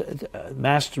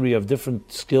mastery of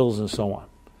different skills and so on.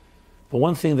 But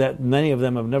one thing that many of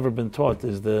them have never been taught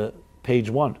is the page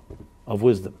 1 of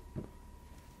wisdom.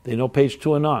 They know page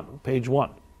 2 and on, page 1.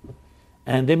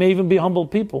 And they may even be humble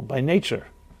people by nature.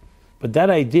 But that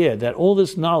idea that all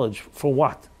this knowledge, for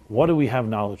what? What do we have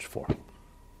knowledge for?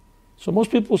 So most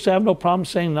people say, I have no problem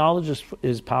saying knowledge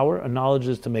is power, and knowledge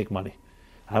is to make money.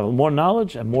 I have more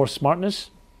knowledge and more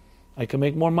smartness, I can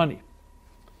make more money.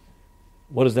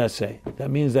 What does that say? That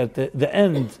means that the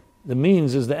end, the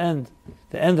means is the end.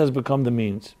 The end has become the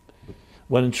means.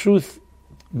 When in truth,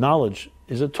 knowledge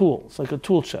is a tool. It's like a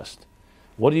tool chest.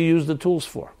 What do you use the tools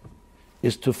for?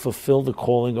 Is to fulfill the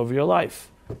calling of your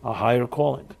life, a higher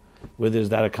calling, where there's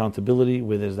that accountability,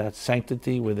 where there's that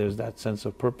sanctity, where there's that sense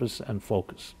of purpose and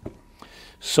focus.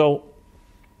 So,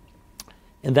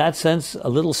 in that sense, a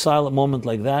little silent moment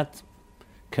like that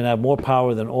can have more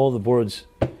power than all the words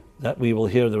that we will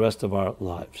hear the rest of our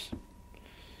lives.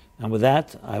 And with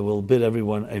that, I will bid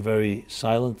everyone a very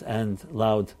silent and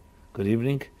loud good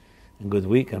evening, and good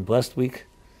week, and blessed week.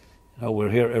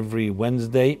 We're here every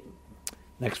Wednesday.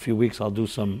 Next few weeks I'll do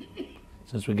some,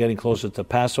 since we're getting closer to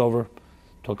Passover,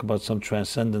 talk about some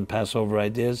transcendent Passover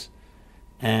ideas.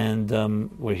 And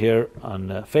we're here on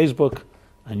Facebook,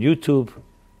 on YouTube,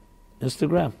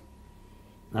 Instagram.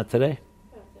 Not today?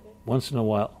 Not today. Once in a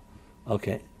while.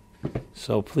 Okay.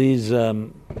 So please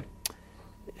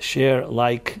share,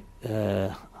 like,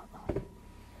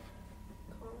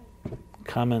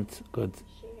 comment. Good.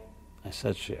 Share. I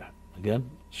said share. Again?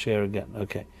 Share again.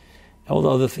 Okay. All the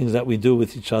other things that we do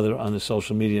with each other on the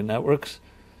social media networks.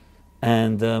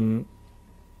 And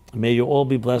may you all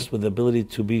be blessed with the ability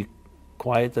to be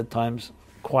quiet at times.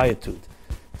 Quietude.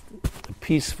 A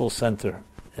peaceful center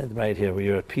right here, where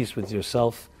you're at peace with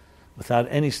yourself without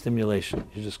any stimulation.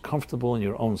 You're just comfortable in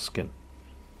your own skin.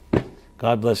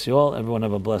 God bless you all. Everyone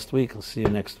have a blessed week. I'll see you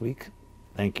next week.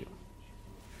 Thank you.